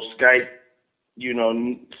 you know, Skype, you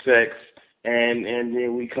know, sex, and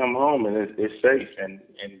then we come home and it's safe. And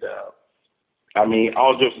I mean,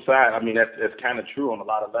 all jokes aside, I mean, that's kind of true on a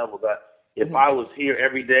lot of levels. If I was here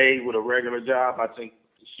every day with a regular job, I think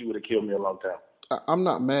she would have killed me a long time. I'm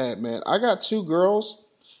not mad, man. I got 2 girls,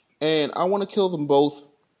 and I want to kill them both.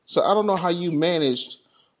 So I don't know how you managed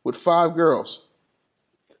with 5 girls.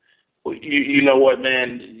 Well, you know what,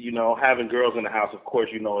 man? You know, having girls in the house, of course,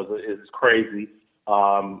 you know, is crazy.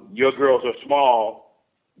 Your girls are small.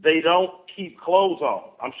 They don't keep clothes on.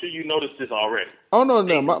 I'm sure you noticed this already. Oh, no.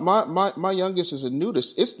 My youngest is a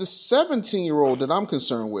nudist. It's the 17-year-old that I'm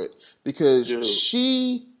concerned with, because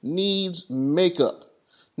she needs makeup.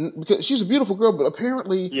 Because she's a beautiful girl, but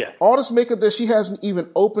apparently all this makeup that she hasn't even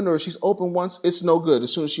opened, or she's opened once, it's no good.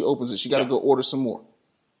 As soon as she opens it, she got to go order some more.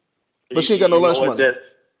 But she ain't got no lunch money.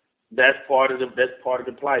 That's part of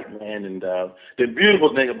the plight, man. And the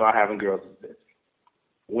beautiful thing about having girls is this: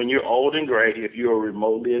 when you're old and gray, if you're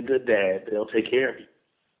remotely a good dad, they'll take care of you.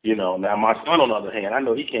 You know. Now my son, on the other hand, I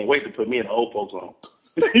know he can't wait to put me in the old folks home.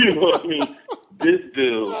 You know what I mean? This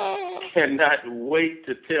dude cannot wait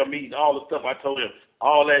to tell me all the stuff I told him.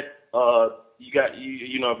 All that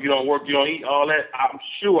you know, if you don't work, you don't eat. All that, I'm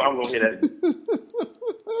sure I'm gonna hear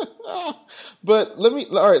that. But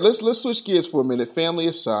let's switch gears for a minute. Family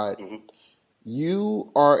aside, you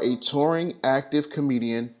are a touring, active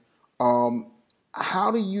comedian. How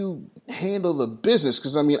do you handle the business?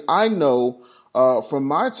 Because I mean, I know from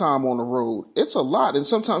my time on the road, it's a lot, and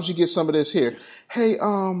sometimes you get some of this here. Hey,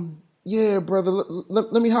 yeah, brother,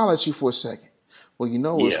 let me holler at you for a second. Well, you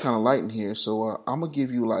know, it's kind of light in here, so I'm going to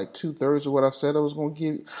give you like 2/3 of what I said I was going to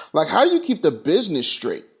give you. Like, how do you keep the business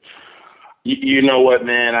straight? You know what,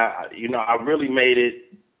 man? I really made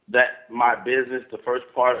it that my business, the first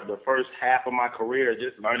half of my career,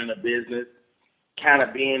 just learning the business, kind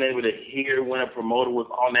of being able to hear when a promoter was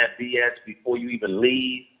on that BS before you even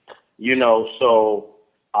leave, you know. So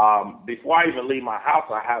before I even leave my house,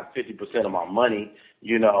 I have 50% of my money,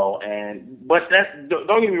 you know. But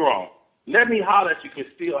don't get me wrong. Let me holler at you can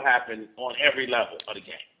still happen on every level of the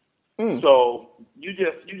game. So you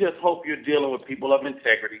just hope you're dealing with people of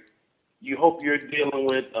integrity. You hope you're dealing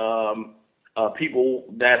with people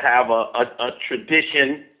that have a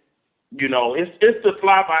tradition. You know, it's the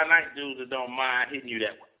fly by night dudes that don't mind hitting you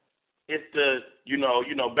that way. It's the you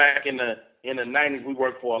know back in the 90s, we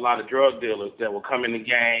worked for a lot of drug dealers that would come in the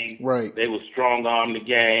game. Right. They would strong arm the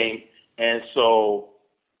game, and so.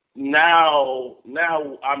 Now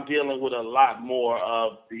I'm dealing with a lot more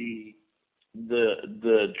of the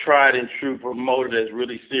tried and true promoter that's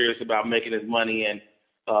really serious about making his money, and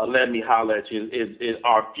let me holler at you is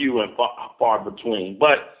are few and far between.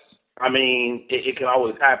 But I mean, it can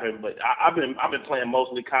always happen. But I've been playing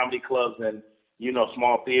mostly comedy clubs and, you know,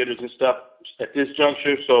 small theaters and stuff at this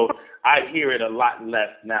juncture, so I hear it a lot less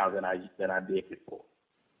now than I did before.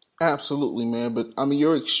 Absolutely, man. But I mean,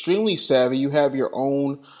 you're extremely savvy. You have your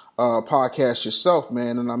own podcast yourself,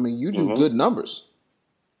 man, and I mean, you do good numbers.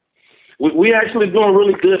 We actually doing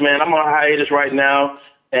really good, man. I'm on hiatus right now,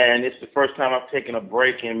 and it's the first time I've taken a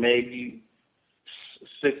break in maybe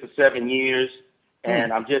 6 or 7 years,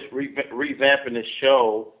 and I'm just revamping the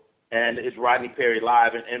show, and it's Rodney Perry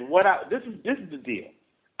Live. And this is the deal.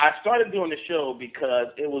 I started doing the show because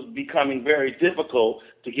it was becoming very difficult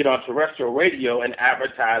to get on terrestrial radio and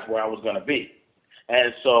advertise where I was going to be.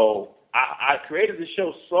 And so I created the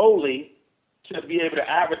show solely to be able to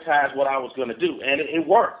advertise what I was going to do. And it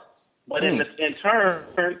worked. But in turn,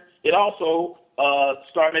 it also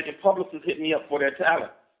started making publicists hit me up for their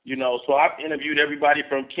talent. You know, so I've interviewed everybody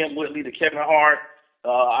from Kim Whitley to Kevin Hart.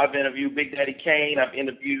 I've interviewed Big Daddy Kane. I've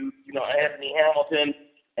interviewed, you know, Anthony Hamilton.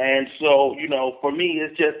 And so, you know, for me,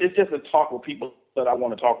 it's just a talk with people that I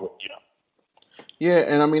want to talk with, you know. Yeah,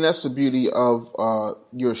 and I mean that's the beauty of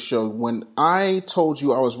your show. When I told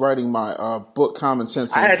you I was writing my book, Common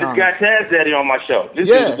Sense, I had this guy Taz Daddy on my show. This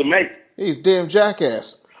dude was amazing. He's a damn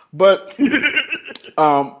jackass. But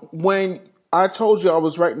when I told you I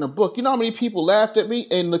was writing a book, you know how many people laughed at me?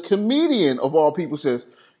 And the comedian of all people says,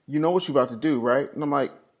 "You know what you're about to do, right?" And I'm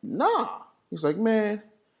like, "Nah." He's like, "Man,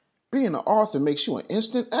 being an author makes you an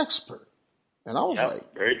instant expert." And I was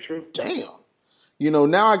like, very true. Damn. You know,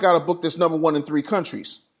 now I got a book that's #1 in 3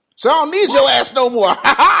 countries. So I don't need your ass no more. Ha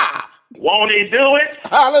ha! Won't he do it?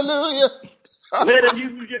 Hallelujah. Let him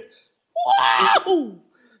use it. Wow.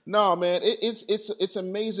 No, man, it's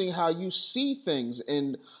amazing how you see things.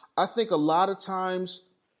 And I think a lot of times,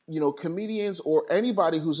 you know, comedians or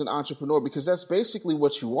anybody who's an entrepreneur, because that's basically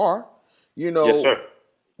what you are, you know, yes, sir.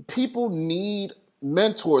 People need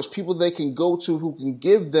mentors, people they can go to who can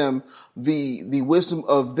give them the wisdom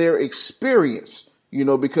of their experience, you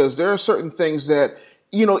know, because there are certain things that,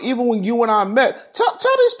 you know, even when you and I met,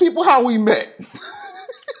 tell these people how we met.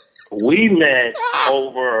 We met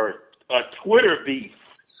over a Twitter beef.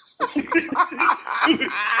 we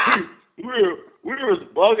were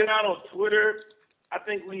bugging out on Twitter. I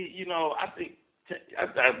think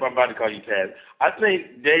I'm about to call you Taz. I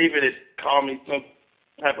think David had called me some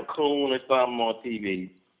type of coon or something on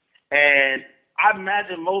TV. And I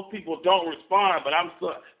imagine most people don't respond, but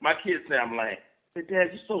my kids say I'm lame. I say,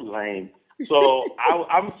 Dad, you're so lame. So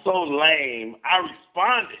I'm so lame. I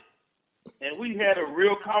responded. And we had a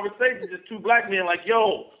real conversation, just two black men like,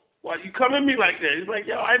 yo, why you come at me like that? He's like,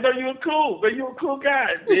 yo, I know you were cool, but you were a cool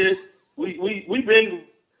guy. Dude. We've been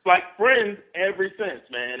like friends ever since,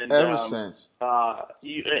 man. And, ever since.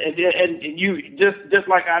 You just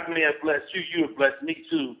like I may have blessed you, you have blessed me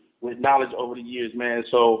too with knowledge over the years, man.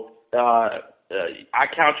 So I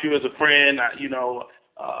count you as a friend. I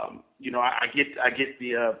get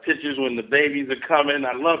the pictures when the babies are coming.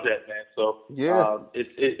 I love that, man. So yeah,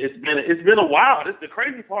 it's been a while. This the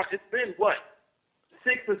crazy part. It's been what,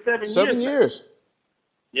 6 or 7 years? 7 years.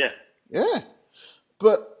 Yeah. Yeah,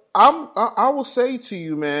 but I will say to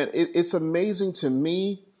you, man, it's amazing to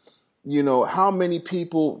me, you know, how many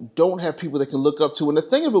people don't have people they can look up to. And the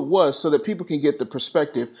thing of it was, so that people can get the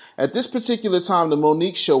perspective, at this particular time, the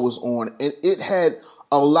Monique show was on, and it had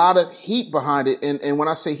a lot of heat behind it. And when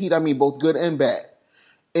I say heat, I mean both good and bad,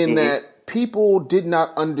 in that people did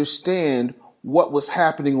not understand what was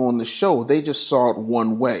happening on the show. They just saw it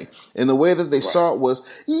one way. And the way that they saw it was,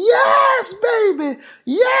 yes, baby,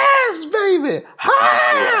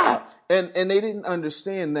 ha! And they didn't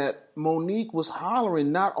understand that Monique was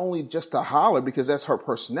hollering not only just to holler because that's her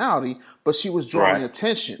personality, but she was drawing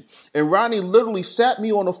attention. And Rodney literally sat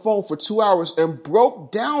me on the phone for 2 hours and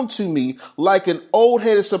broke down to me like an old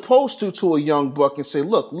head is supposed to a young buck and say,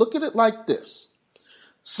 look at it like this.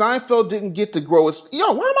 Seinfeld didn't get to grow its...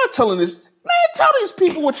 Yo, why am I telling this? Man, tell these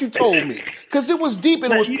people what you told me. Because it was deep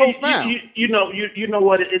and it was profound. You know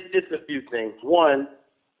what? It's a few things. One,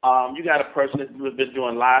 you got a person who's been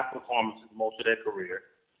doing live performances most of their career.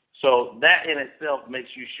 So that in itself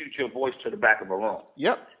makes you shoot your voice to the back of a room.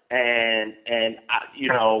 Yep. And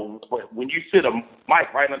when you sit a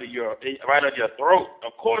mic right under your throat,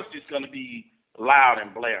 of course it's going to be loud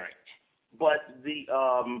and blaring. But the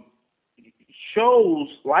shows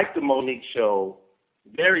like the Monique show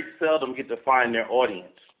very seldom get to find their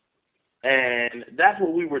audience. And that's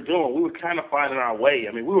what we were doing. We were kind of finding our way.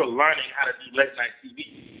 I mean, we were learning how to do late night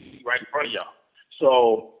TV right in front of y'all.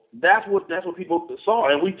 So that's what people saw.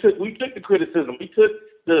 And we took the criticism. We took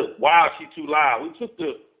the, wow, she's too loud. We took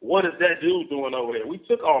the, what is that dude doing over there? We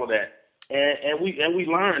took all of that. And we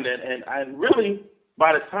learned. And really,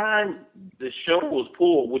 by the time the show was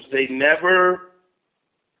pulled, which they never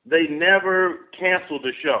canceled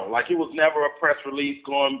the show. Like, it was never a press release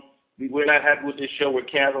going, we're not happy with this show, we're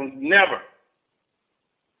canceling. Never.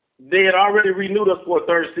 They had already renewed us for a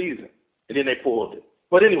third season, and then they pulled it.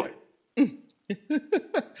 But anyway,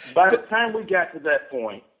 by the time we got to that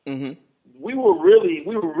point, we were really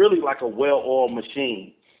like a well-oiled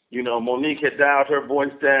machine. You know, Monique had dialed her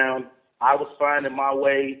voice down. I was finding my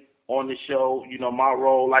way on the show, you know, my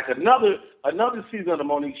role. Like another season of the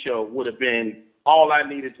Monique show would have been all I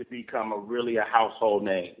needed to become a household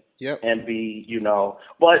name. Yep. And be, you know,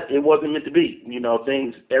 but it wasn't meant to be. You know,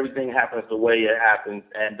 everything happens the way it happens.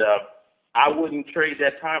 And I wouldn't trade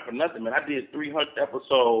that time for nothing, man. I did 300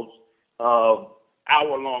 episodes of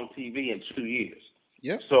hour-long TV in 2 years.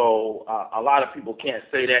 Yep. So a lot of people can't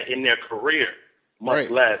say that in their career,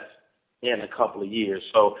 much less in a couple of years.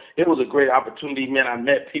 So it was a great opportunity, man. I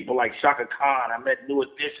met people like Shaka Khan. I met New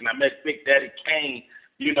Edition. I met Big Daddy Kane.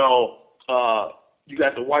 You know, you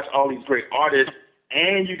got to watch all these great artists.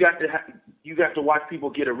 And you got to you got to watch people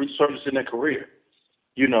get a resurgence in their career.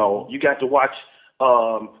 You know, you got to watch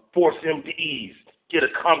Force MDs get a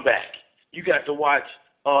comeback. You got to watch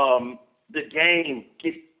the game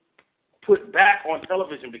get put back on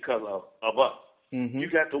television because of us. Mm-hmm. You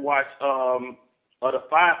got to watch the 5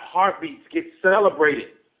 Heartbeats get celebrated.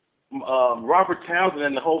 Robert Townsend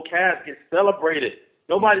and the whole cast get celebrated.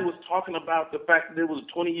 Nobody was talking about the fact that there was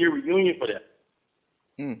a 20-year reunion for them.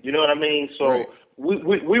 You know what I mean? So right.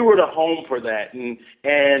 we were the home for that.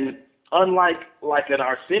 And unlike like an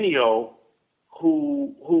Arsenio,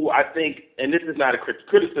 who I think, and this is not a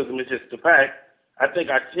criticism, it's just the fact, I think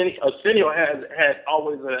Arsenio had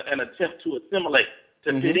always an attempt to assimilate,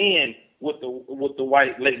 to fit in with the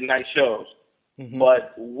white late night shows. Mm-hmm.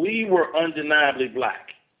 But we were undeniably black.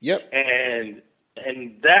 Yep. And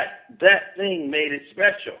that thing made it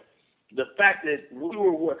special. The fact that we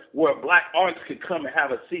were where black artists could come and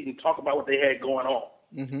have a seat and talk about what they had going on.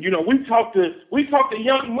 Mm-hmm. You know, we talked to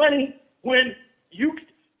Young Money when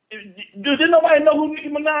did nobody know who Nicki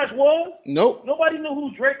Minaj was? Nope. Nobody knew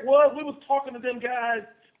who Drake was. We was talking to them guys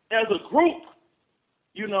as a group.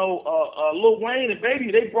 You know, Lil Wayne and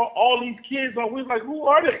Baby, they brought all these kids on. We was like, who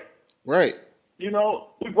are they? Right. You know,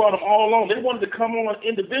 we brought them all on. They wanted to come on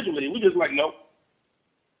individually. We just like, nope.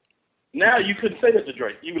 Now you couldn't say that to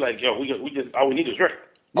Drake. You'd be like, yo, we just all we need is Drake.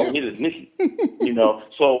 All we need is Nicki. You know,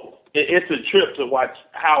 so it's a trip to watch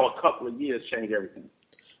how a couple of years change everything.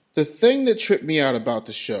 The thing that tripped me out about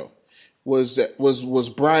the show was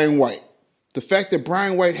Brian White. The fact that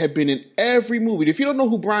Brian White had been in every movie. If you don't know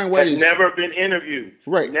who Brian White is, never been interviewed.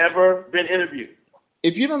 Right. Never been interviewed.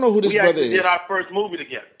 If you don't know who this brother is, we did our first movie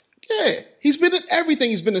together. Yeah, he's been in everything.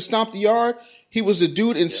 He's been in Stomp the Yard. He was the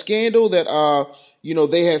dude in Scandal that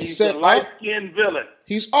they had he's set a light-skinned villain.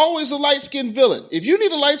 He's always a light-skinned villain. If you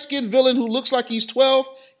need a light-skinned villain who looks like he's 12,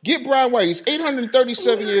 get Brian White. He's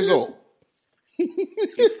 837 years old.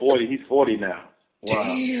 He's 40. He's 40 now. Wow.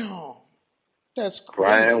 Damn. That's crazy.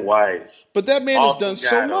 Brian White. But that man awesome has done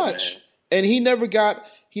so much. And he never got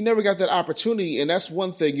that opportunity. And that's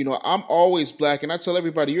one thing, I'm always black. And I tell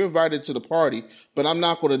everybody, you're invited to the party, but I'm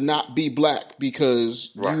not going to not be black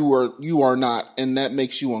because you are not. And that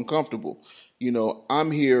makes you uncomfortable.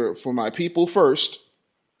 I'm here for my people first.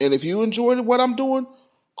 And if you enjoy what I'm doing,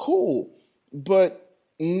 cool. But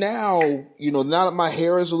now, now that my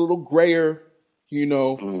hair is a little grayer,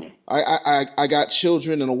 I got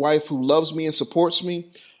children and a wife who loves me and supports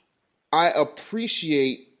me. I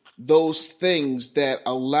appreciate those things that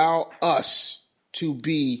allow us to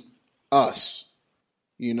be us.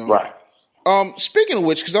 Right. Speaking of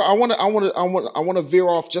which, because I want to veer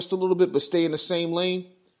off just a little bit, but stay in the same lane.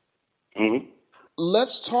 Mm-hmm.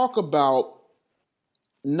 Let's talk about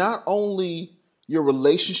not only your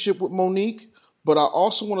relationship with Monique, but I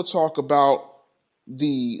also want to talk about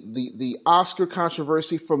the Oscar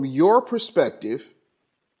controversy from your perspective,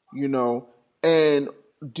 and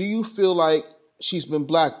do you feel like she's been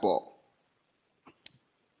blackballed?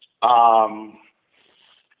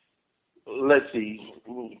 Let's see.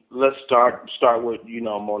 Let's start with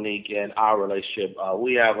Monique and our relationship.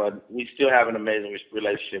 We still have an amazing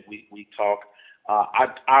relationship. We talk.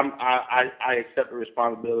 I accept the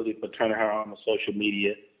responsibility for turning her on to social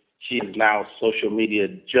media. She is now a social media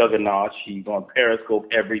juggernaut. She's on Periscope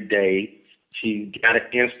every day. She's got an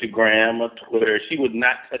Instagram, a Twitter. She would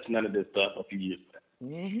not touch none of this stuff a few years back.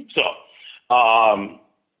 Mm-hmm. So,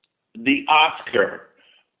 the Oscar.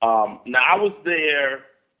 Now, I was there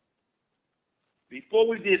before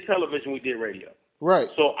we did television. We did radio. Right.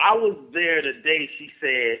 So I was there the day she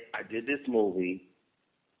said, "I did this movie,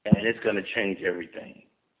 and it's going to change everything."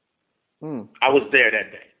 I was there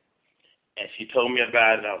that day. And she told me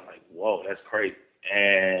about it. I was like, whoa, that's crazy.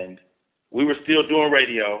 And we were still doing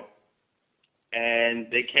radio, and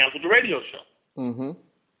they canceled the radio show. Mm-hmm.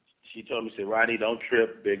 She told me, said, Rodney, don't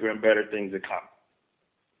trip. Bigger and better things are coming.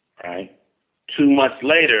 Right? 2 months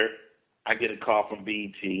later, I get a call from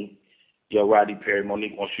BET. Yo, Rodney Perry,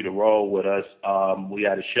 Monique wants you to roll with us. We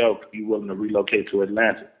had a show. You willing to relocate to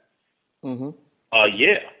Atlanta? Mm-hmm.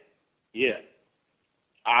 Yeah.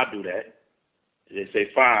 I'll do that. They say,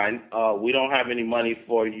 fine, we don't have any money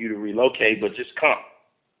for you to relocate, but just come.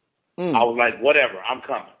 I was like, whatever, I'm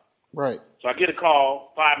coming. Right. So I get a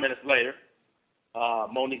call 5 minutes later.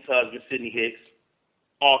 Monique's husband, Sidney Hicks,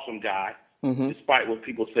 awesome guy, despite what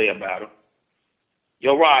people say about him.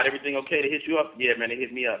 Yo, Rod, everything okay to hit you up? Yeah, man, they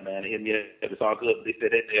hit me up, man. They hit me up. It's all good. They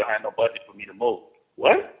said they don't have no budget for me to move.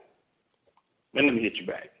 What? Man, let me hit you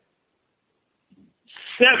back.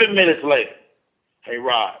 7 minutes later, hey,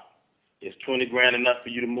 Rod, is $20,000 enough for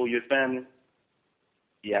you to move your family?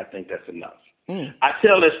 Yeah, I think that's enough. I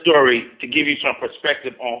tell this story to give you some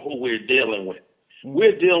perspective on who we're dealing with.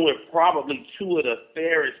 We're dealing with probably two of the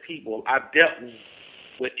fairest people I've dealt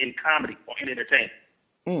with in comedy or in entertainment.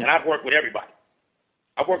 And I've worked with everybody.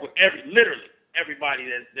 I've worked with literally everybody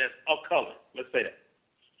that's of color. Let's say that.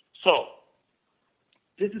 So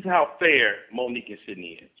this is how fair Monique and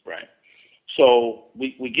Sydney is, right? So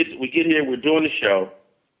we get here. We're doing the show.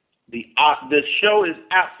 The show is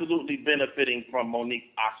absolutely benefiting from Monique's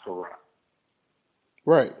Oscar run.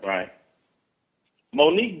 Right. Right.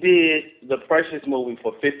 Monique did the Precious movie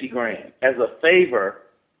for $50,000 as a favor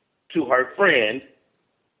to her friend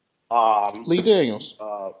Lee Daniels.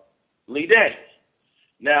 Lee Daniels.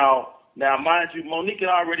 Now, mind you, Monique had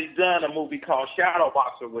already done a movie called Shadow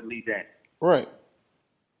Boxer with Lee Daniels. Right.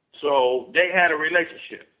 So they had a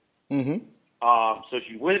relationship. So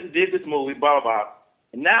she went and did this movie, blah, blah, blah.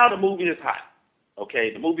 And now the movie is hot.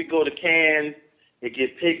 Okay, the movie go to Cannes. It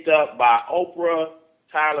gets picked up by Oprah,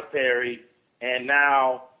 Tyler Perry, and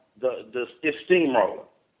now it's steamrolling.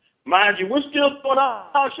 Mind you, we're still doing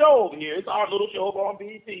our show over here. It's our little show on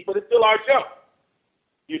BET, but it's still our show.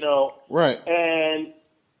 You know? Right. And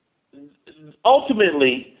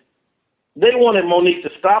ultimately, they wanted Monique to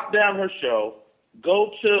stop down her show,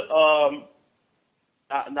 go to,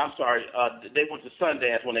 they went to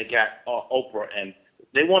Sundance when they got Oprah, and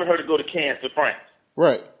they wanted her to go to Cannes to France.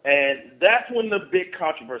 Right. And that's when the big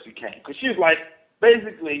controversy came. Because she was like,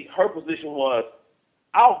 basically, her position was,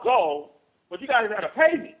 I'll go, but you guys got to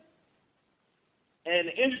pay me. And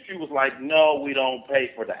the industry was like, no, we don't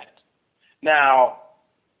pay for that. Now,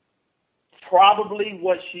 probably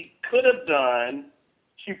what she could have done,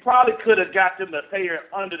 she probably could have got them to pay her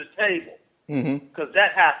under the table. Because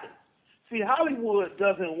that happens. See, Hollywood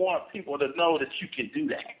doesn't want people to know that you can do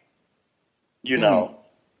that. You know?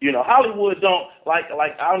 You know, Hollywood don't, like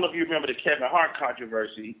I don't know if you remember the Kevin Hart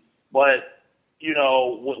controversy, but, you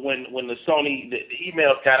know, when the Sony, the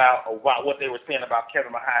emails got out about what they were saying about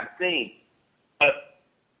Kevin behind the scenes. But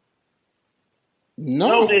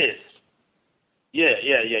know this. Yeah,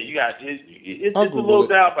 you got it's a little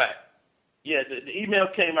down back. Yeah, the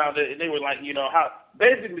emails came out and they were like, you know, how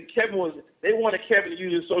basically they wanted Kevin to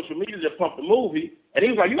use his social media to pump the movie, and he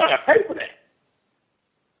was like, you gotta pay for that.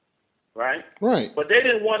 Right? Right. But they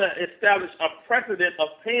didn't want to establish a precedent of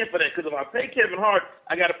paying for that, because if I pay Kevin Hart,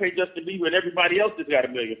 I got to pay Justin Bieber, and everybody else has got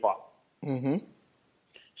 $1 million followers.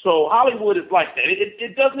 So Hollywood is like that.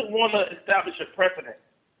 It doesn't want to establish a precedent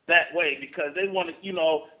that way, because they want to, you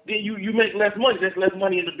know, then you make less money. There's less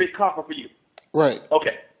money in the big coffer for you. Right.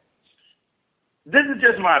 Okay. This is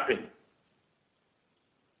just my opinion.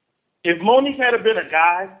 If Monique had been a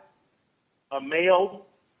guy, a male,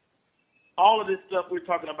 all of this stuff we're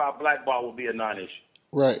talking about, Blackballed, would be a non-issue.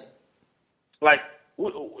 Right. Like,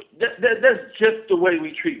 that's just the way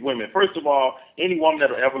we treat women. First of all, any woman that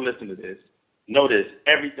will ever listen to this, know this,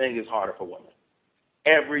 everything is harder for women.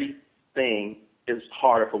 Everything is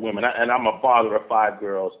harder for women. And I'm a father of 5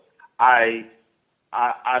 girls. I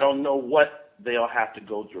don't know what they'll have to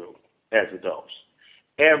go through as adults.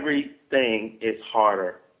 Everything is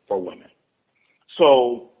harder for women.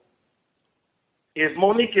 So if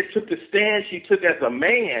Monique had took the stand she took as a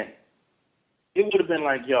man, it would have been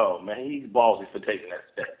like, yo, man, he's ballsy for taking that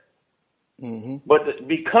step. But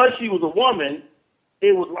because she was a woman,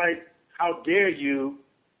 it was like, how dare you?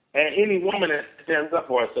 And any woman that stands up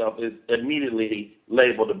for herself is immediately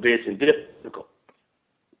labeled a bitch and difficult.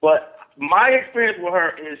 But my experience with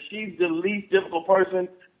her is she's the least difficult person,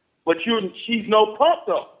 but she's no punk,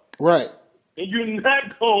 though. Right. And you're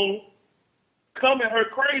not going to come at her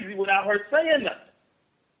crazy without her saying nothing.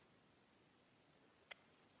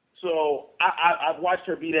 So I've watched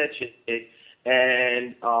her be that chick,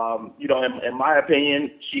 and you know, in my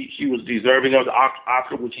opinion, she was deserving of the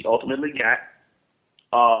Oscar, which she ultimately got.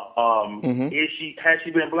 Has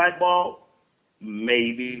she been blackballed?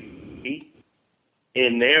 Maybe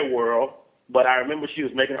in their world, but I remember she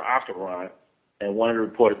was making her Oscar run, and one of the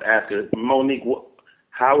reporters asked her, Monique,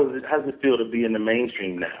 how does it feel to be in the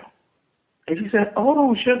mainstream now? And she said, hold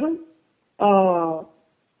on, sugar.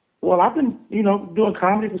 Well, I've been, you know, doing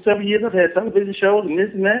comedy for several years. I've had television shows and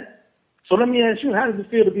this and that. So let me ask you, how does it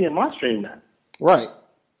feel to be in my stream now? Right.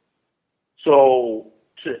 So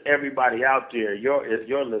to everybody out there, your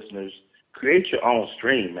listeners, create your own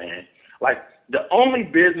stream, man. Like, the only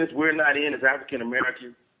business we're not in as African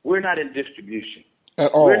Americans, we're not in distribution.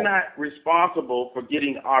 At all. We're not responsible for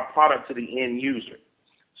getting our product to the end user.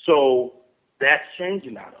 So that's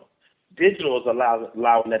changing now, though. Digital is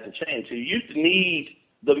allowing that to change. So you used to need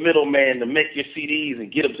the middleman to make your CDs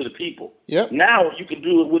and get them to the people. Yep. Now you can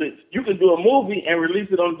do it with it. You can do a movie and release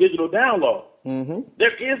it on digital download.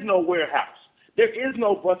 There is no warehouse. There is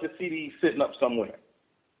no bunch of CDs sitting up somewhere,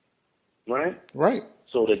 right? Right.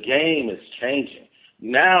 So the game is changing.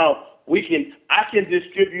 Now I can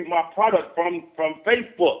distribute my product from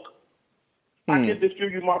Facebook. I can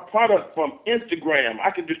distribute my product from Instagram.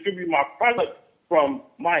 I can distribute my product from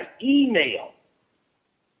my email.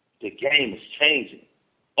 The game is changing.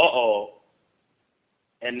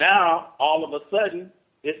 And now, all of a sudden,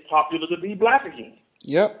 it's popular to be black again.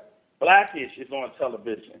 Yep. Blackish is on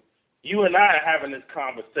television. You and I are having this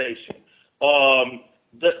conversation.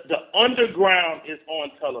 The Underground is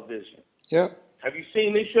on television. Yep. Have you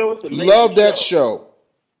seen this show? It's amazing. Love that show.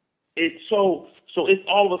 It's so it's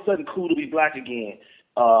all of a sudden cool to be black again.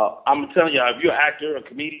 I'm telling you, if you're an actor, a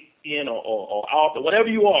comedian, or author, whatever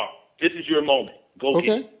you are, this is your moment. Go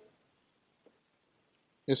get it.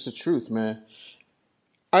 It's the truth, man.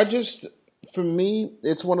 For me,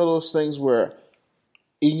 it's one of those things where,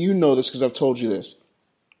 and you know this because I've told you this,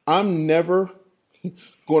 I'm never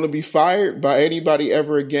going to be fired by anybody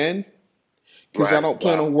ever again because I don't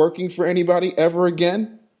plan on working for anybody ever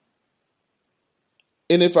again.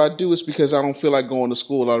 And if I do, it's because I don't feel like going to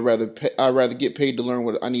school. I'd rather get paid to learn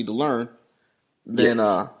what I need to learn than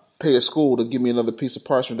pay a school to give me another piece of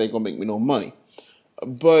parchment that ain't going to make me no money.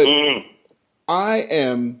 But I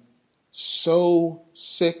am so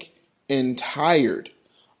sick and tired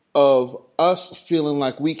of us feeling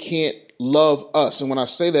like we can't love us. And when I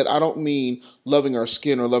say that, I don't mean loving our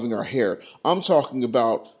skin or loving our hair. I'm talking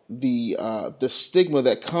about the stigma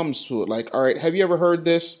that comes to it. Like, all right, have you ever heard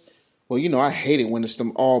this? Well, you know, I hate it when it's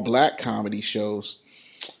them all black comedy shows.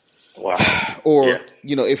 Wow. Or,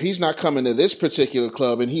 you know, if he's not coming to this particular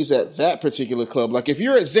club and he's at that particular club, like if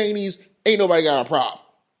you're at Zany's, ain't nobody got a problem.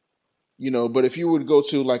 You know, but if you would go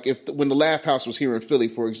to, like, when the Laugh House was here in Philly,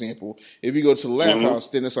 for example, if you go to the Laugh House,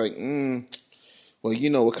 then it's like, well,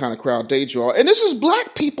 you know what kind of crowd they draw. And this is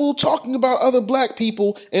black people talking about other black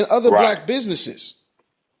people and other black businesses.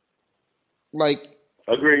 Like,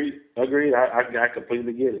 Agreed. I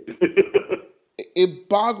completely get it. It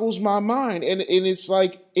boggles my mind. And it's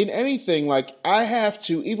like, in anything, like, I have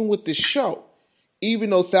to, even with this show,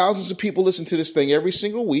 even though thousands of people listen to this thing every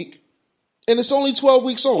single week, and it's only 12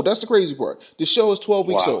 weeks old. That's the crazy part. The show is 12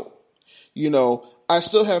 weeks old. You know, I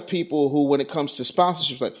still have people who, when it comes to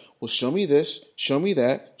sponsorships, like, well, show me this, show me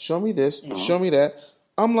that, show me this, show me that.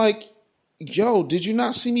 I'm like, yo, did you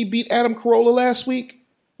not see me beat Adam Carolla last week?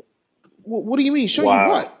 What do you mean? Show you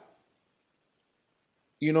what?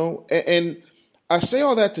 You know, and I say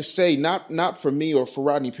all that to say, not for me or for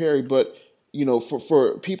Rodney Perry, but, you know,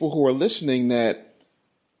 for people who are listening, that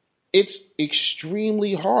it's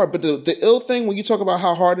extremely hard. But the ill thing, when you talk about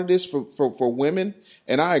how hard it is for women,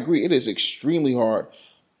 and I agree, it is extremely hard.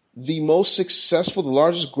 The most successful, the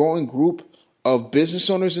largest growing group of business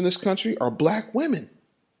owners in this country are black women.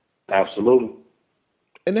 Absolutely.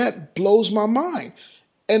 And that blows my mind.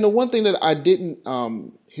 And the one thing that I didn't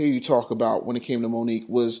hear you talk about when it came to Monique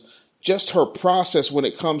was just her process when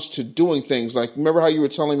it comes to doing things. Like, remember how you were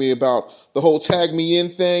telling me about the whole tag me in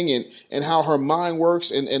thing and how her mind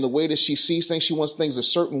works and the way that she sees things. She wants things a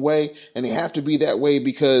certain way, and they have to be that way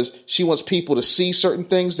because she wants people to see certain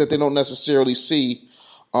things that they don't necessarily see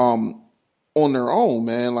on their own,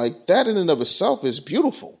 man. Like, that in and of itself is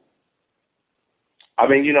beautiful. I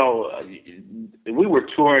mean, you know, we were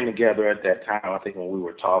touring together at that time, I think, when we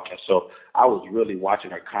were talking. So I was really watching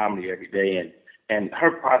her comedy every day, and her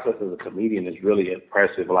process as a comedian is really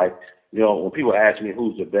impressive. Like, you know, when people ask me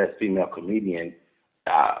who's the best female comedian,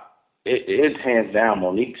 it's hands down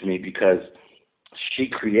Monique to me, because she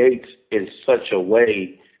creates in such a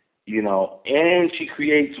way, you know, and she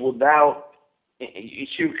creates without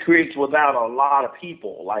a lot of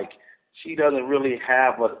people. Like, she doesn't really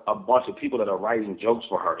have a bunch of people that are writing jokes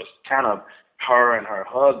for her. It's kind of her and her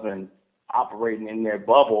husband operating in their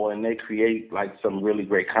bubble, and they create like some really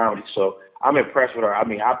great comedy. So I'm impressed with her. I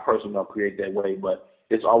mean, I personally don't create that way, but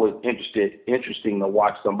it's always interesting to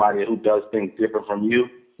watch somebody who does things different from you.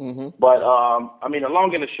 Mm-hmm. But, I mean, the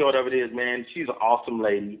long and the short of it is, man, she's an awesome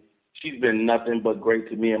lady. She's been nothing but great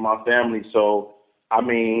to me and my family. So, I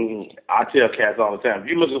mean, I tell cats all the time, if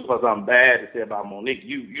you're looking for something bad to say about Monique,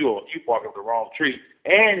 you bark up the wrong tree.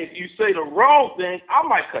 And if you say the wrong thing, I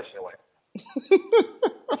might cut you away.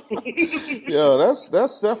 Yo,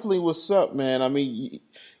 that's definitely what's up, man. I mean,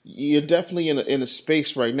 you're definitely in a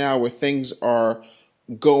space right now where things are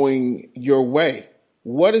going your way.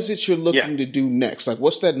 What is it you're looking to do next? Like,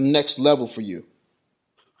 what's that next level for you?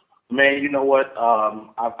 Man, you know what?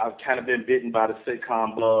 I've kind of been bitten by the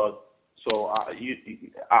sitcom bug, so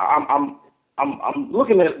I'm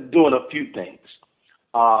looking at doing a few things.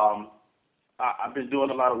 I've been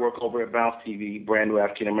doing a lot of work over at Bounce TV, brand new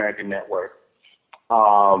African American network.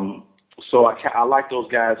 So I like those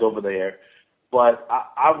guys over there. But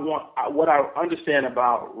what I understand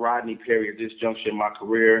about Rodney Perry at this juncture in my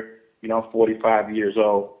career, I'm 45 years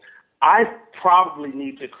old, I probably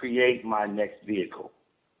need to create my next vehicle.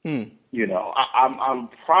 I'm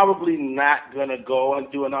probably not going to go and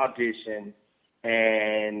do an audition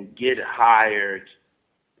and get hired,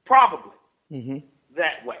 probably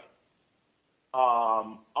that way.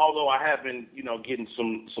 Although I have been, getting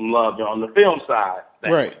some love on the film side.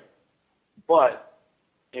 Right. Way. But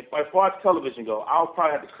as far as television goes, I'll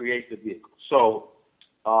probably have to create the vehicle. So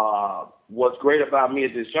what's great about me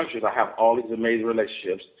at this juncture is I have all these amazing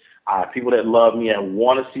relationships. I have people that love me and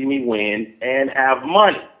want to see me win and have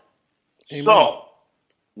money. Amen. So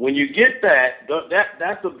when you get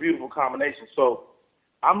that's a beautiful combination. So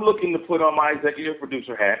I'm looking to put on my executive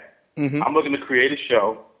producer hat. I'm looking to create a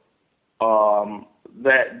show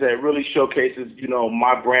that really showcases,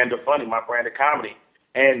 my brand of funny, my brand of comedy.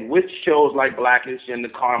 And with shows like Blackish and the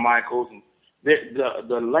Carmichaels, and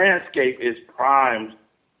the landscape is primed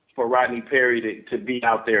for Rodney Perry to be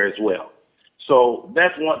out there as well. So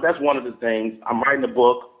that's one of the things. I'm writing a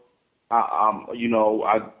book.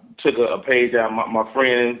 I took a page out of my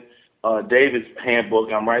friend David's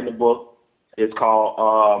handbook. I'm writing a book. It's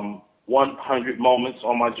called 100 Moments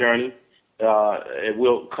on My Journey. It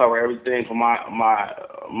will cover everything from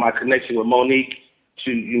my connection with Monique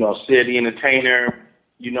to Sid the Entertainer.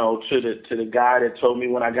 To the guy that told me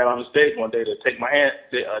when I got on the stage one day to take my hand,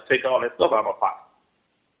 take all that stuff out of my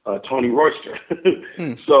pocket, Tony Royster.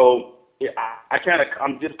 So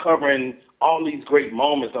I'm just covering all these great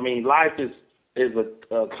moments. I mean, life is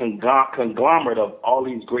a conglomerate of all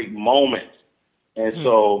these great moments, and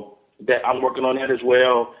so that I'm working on that as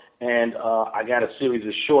well. And I got a series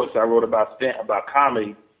of shorts I wrote about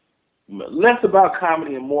comedy, less about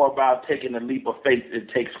comedy and more about taking the leap of faith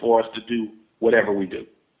it takes for us to do whatever we do.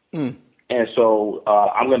 And so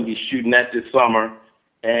I'm going to be shooting that this summer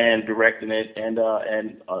and directing it. And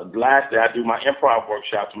lastly, I do my improv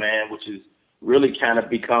workshops, man, which is really kind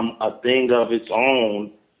of become a thing of its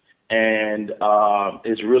own. And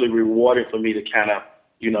it's really rewarding for me to kind of,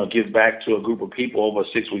 give back to a group of people over a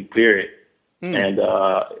 6-week period. And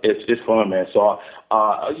it's fun, man. So,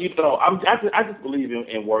 I just believe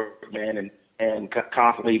in work, man, and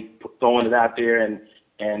constantly throwing it out there, and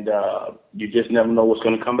you just never know what's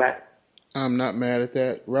going to come back. I'm not mad at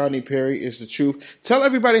that. Rodney Perry is the truth. Tell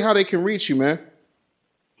everybody how they can reach you, man.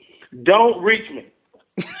 Don't reach me.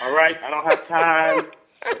 All right? I don't have time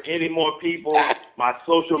for any more people. My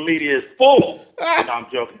social media is full. No, I'm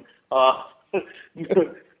joking.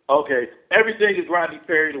 Okay. Everything is Rodney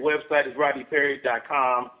Perry. The website is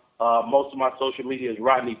rodneyperry.com. Most of my social media is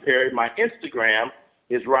Rodney Perry. My Instagram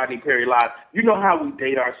is Rodney Perry Live. You know how we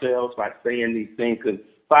date ourselves by saying these things, because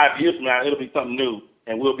 5 years from now, it'll be something new,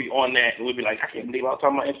 and we'll be on that, and we'll be like, I can't believe I was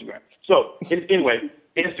talking about Instagram. So, anyway,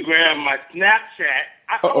 Instagram, my Snapchat,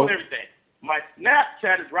 I own everything. My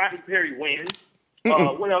Snapchat is Rodney Perry Wins.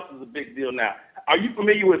 What else is a big deal now? Are you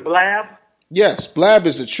familiar with Blab? Yes, Blab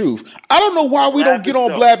is the truth. I don't know why we don't get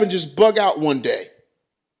on Blab and just bug out one day.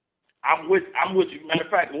 I'm with you. Matter of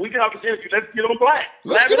fact, when we get off this interview, let's get on Blab.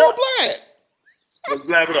 Let's get on Blab. Let's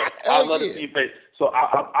blab it up. I love to see your face. So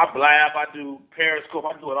I blab, I do Periscope,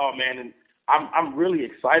 I do it all, man. And I'm really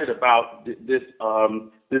excited about this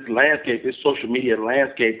landscape, this social media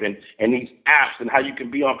landscape, and these apps, and how you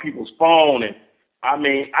can be on people's phone. And I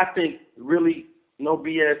mean, I think really, no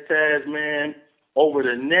BS, Taz, man, over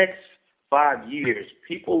the next 5 years,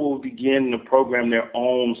 people will begin to program their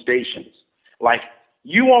own stations. Like,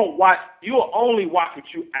 you will only watch what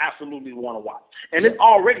you absolutely want to watch. And it's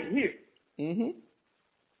already here. Mm-hmm.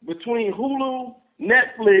 Between Hulu,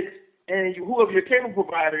 Netflix, and whoever your cable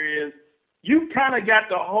provider is, you kind of got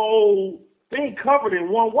the whole thing covered in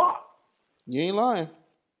one watch. You ain't lying.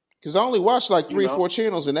 Because I only watch like 3 or 4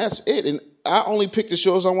 channels, and that's it. And I only pick the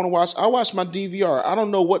shows I want to watch. I watch my DVR. I don't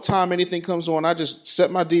know what time anything comes on. I just set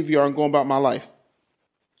my DVR and go about my life.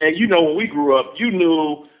 And when we grew up, you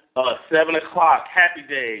knew 7 o'clock, Happy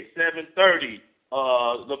Days, 7:30,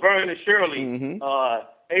 Laverne and Shirley,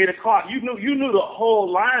 8 o'clock. You knew the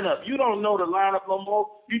whole lineup. You don't know the lineup no more.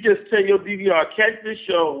 You just tell your DVR, catch this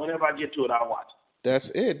show. Whenever I get to it, I'll watch it.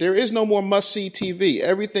 That's it. There is no more must-see TV.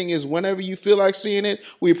 Everything is whenever you feel like seeing it,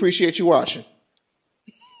 we appreciate you watching.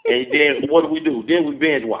 And then what do? Then we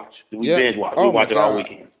binge watch. Binge watch. We watch it all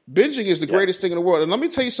weekend. Binging is the greatest thing in the world. And let me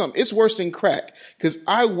tell you something. It's worse than crack. Because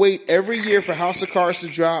I wait every year for House of Cards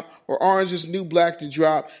to drop or Orange is the New Black to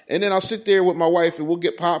drop. And then I'll sit there with my wife and we'll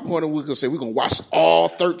get popcorn and we're going to say, we're going to watch all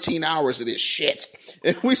 13 hours of this shit.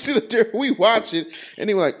 And we sit there, we watch it. And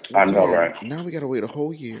then we're like, I know, right? Now we got to wait a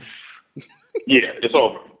whole year. Yeah, it's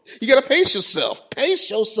over. You gotta pace yourself. Pace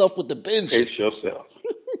yourself with the bench. Pace yourself.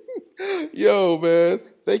 Yo, man,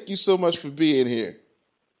 thank you so much for being here.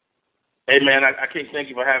 Hey, man, I can't thank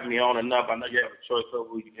you for having me on enough. I know you have a choice of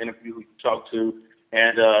who you interview, who you talk to,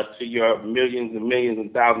 and to your millions and millions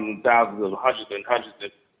and thousands of hundreds of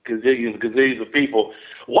gazillions of people.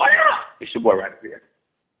 Why not? It's your boy right here.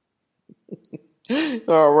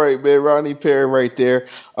 All right, man, Rodney Perry right there.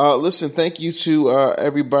 Listen, thank you to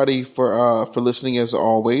everybody for listening as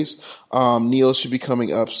always. Neil should be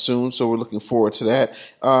coming up soon, so we're looking forward to that.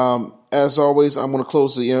 As always, I'm going to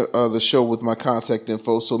close the show with my contact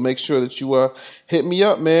info, so make sure that you hit me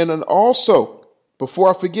up, man. And also,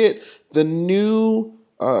 before I forget, the new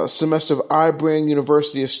semester of iBrand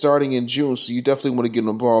University is starting in June, so you definitely want to get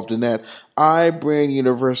involved in that.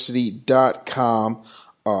 iBrandUniversity.com.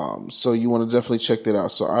 So you want to definitely check that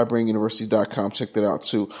out. So iBrandUniversity.com, check that out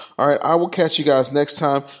too. All right, I will catch you guys next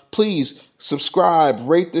time. Please subscribe,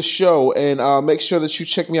 rate the show, and make sure that you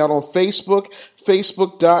check me out on Facebook,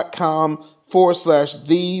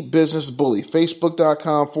 facebook.com/The Business Bully.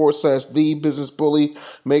 Facebook.com/The Business Bully.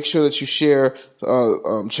 Make sure that you share,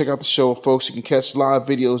 check out the show, folks. You can catch live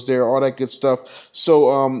videos there, all that good stuff.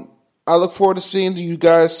 So I look forward to seeing you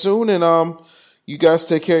guys soon, and you guys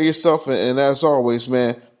take care of yourself, and as always,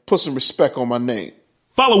 man, put some respect on my name.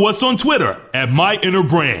 Follow us on Twitter at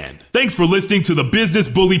MyInnerBrand. Thanks for listening to the Business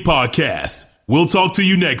Bully Podcast. We'll talk to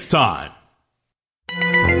you next time.